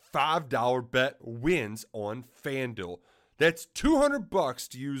first $5 bet wins on FanDuel. That's $200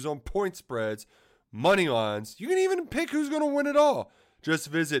 to use on point spreads, money lines. You can even pick who's going to win it all. Just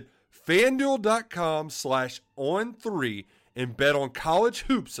visit FanDuel.com/on3 and bet on college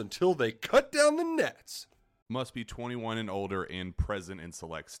hoops until they cut down the nets. Must be 21 and older and present in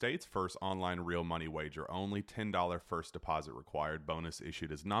select states. First online real money wager only. $10 first deposit required. Bonus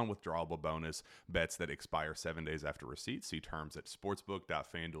issued as non-withdrawable bonus. Bets that expire 7 days after receipt. See terms at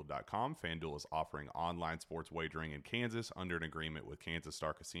sportsbook.fanduel.com. FanDuel is offering online sports wagering in Kansas under an agreement with Kansas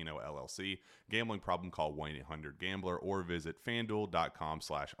Star Casino LLC. Gambling problem, call 1-800-GAMBLER or visit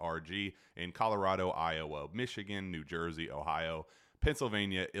fanduel.com/RG. In Colorado, Iowa, Michigan, New Jersey, Ohio,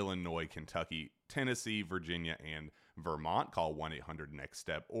 Pennsylvania, Illinois, Kentucky, Tennessee, Virginia, and Vermont. Call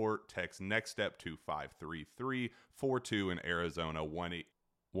 1-800-NEXT-STEP or text NEXT-STEP to 53342. In Arizona,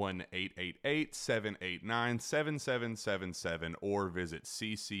 1-888-789-7777 or visit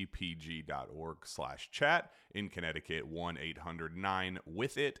ccpg.org/chat. In Connecticut,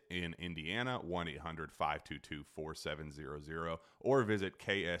 1-800-9-WITH-IT. In Indiana, 1-800-522-4700 or visit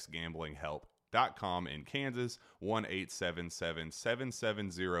ksgamblinghelp.com. In Kansas,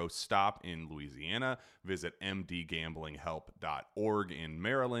 1-877-770-STOP. In Louisiana, visit mdgamblinghelp.org. In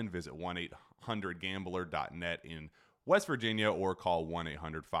Maryland, visit 1-800-gambler.net. In West Virginia, or call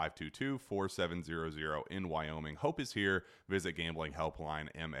 1-800-522-4700. In Wyoming, Hope is here. Visit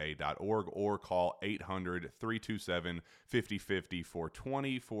gamblinghelplinema.org or call 800-327-5050 for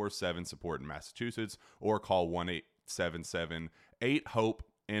 24/7 support in Massachusetts, or call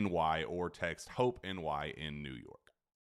 1-877-8-HOPE-NY or text HOPE-NY in New York.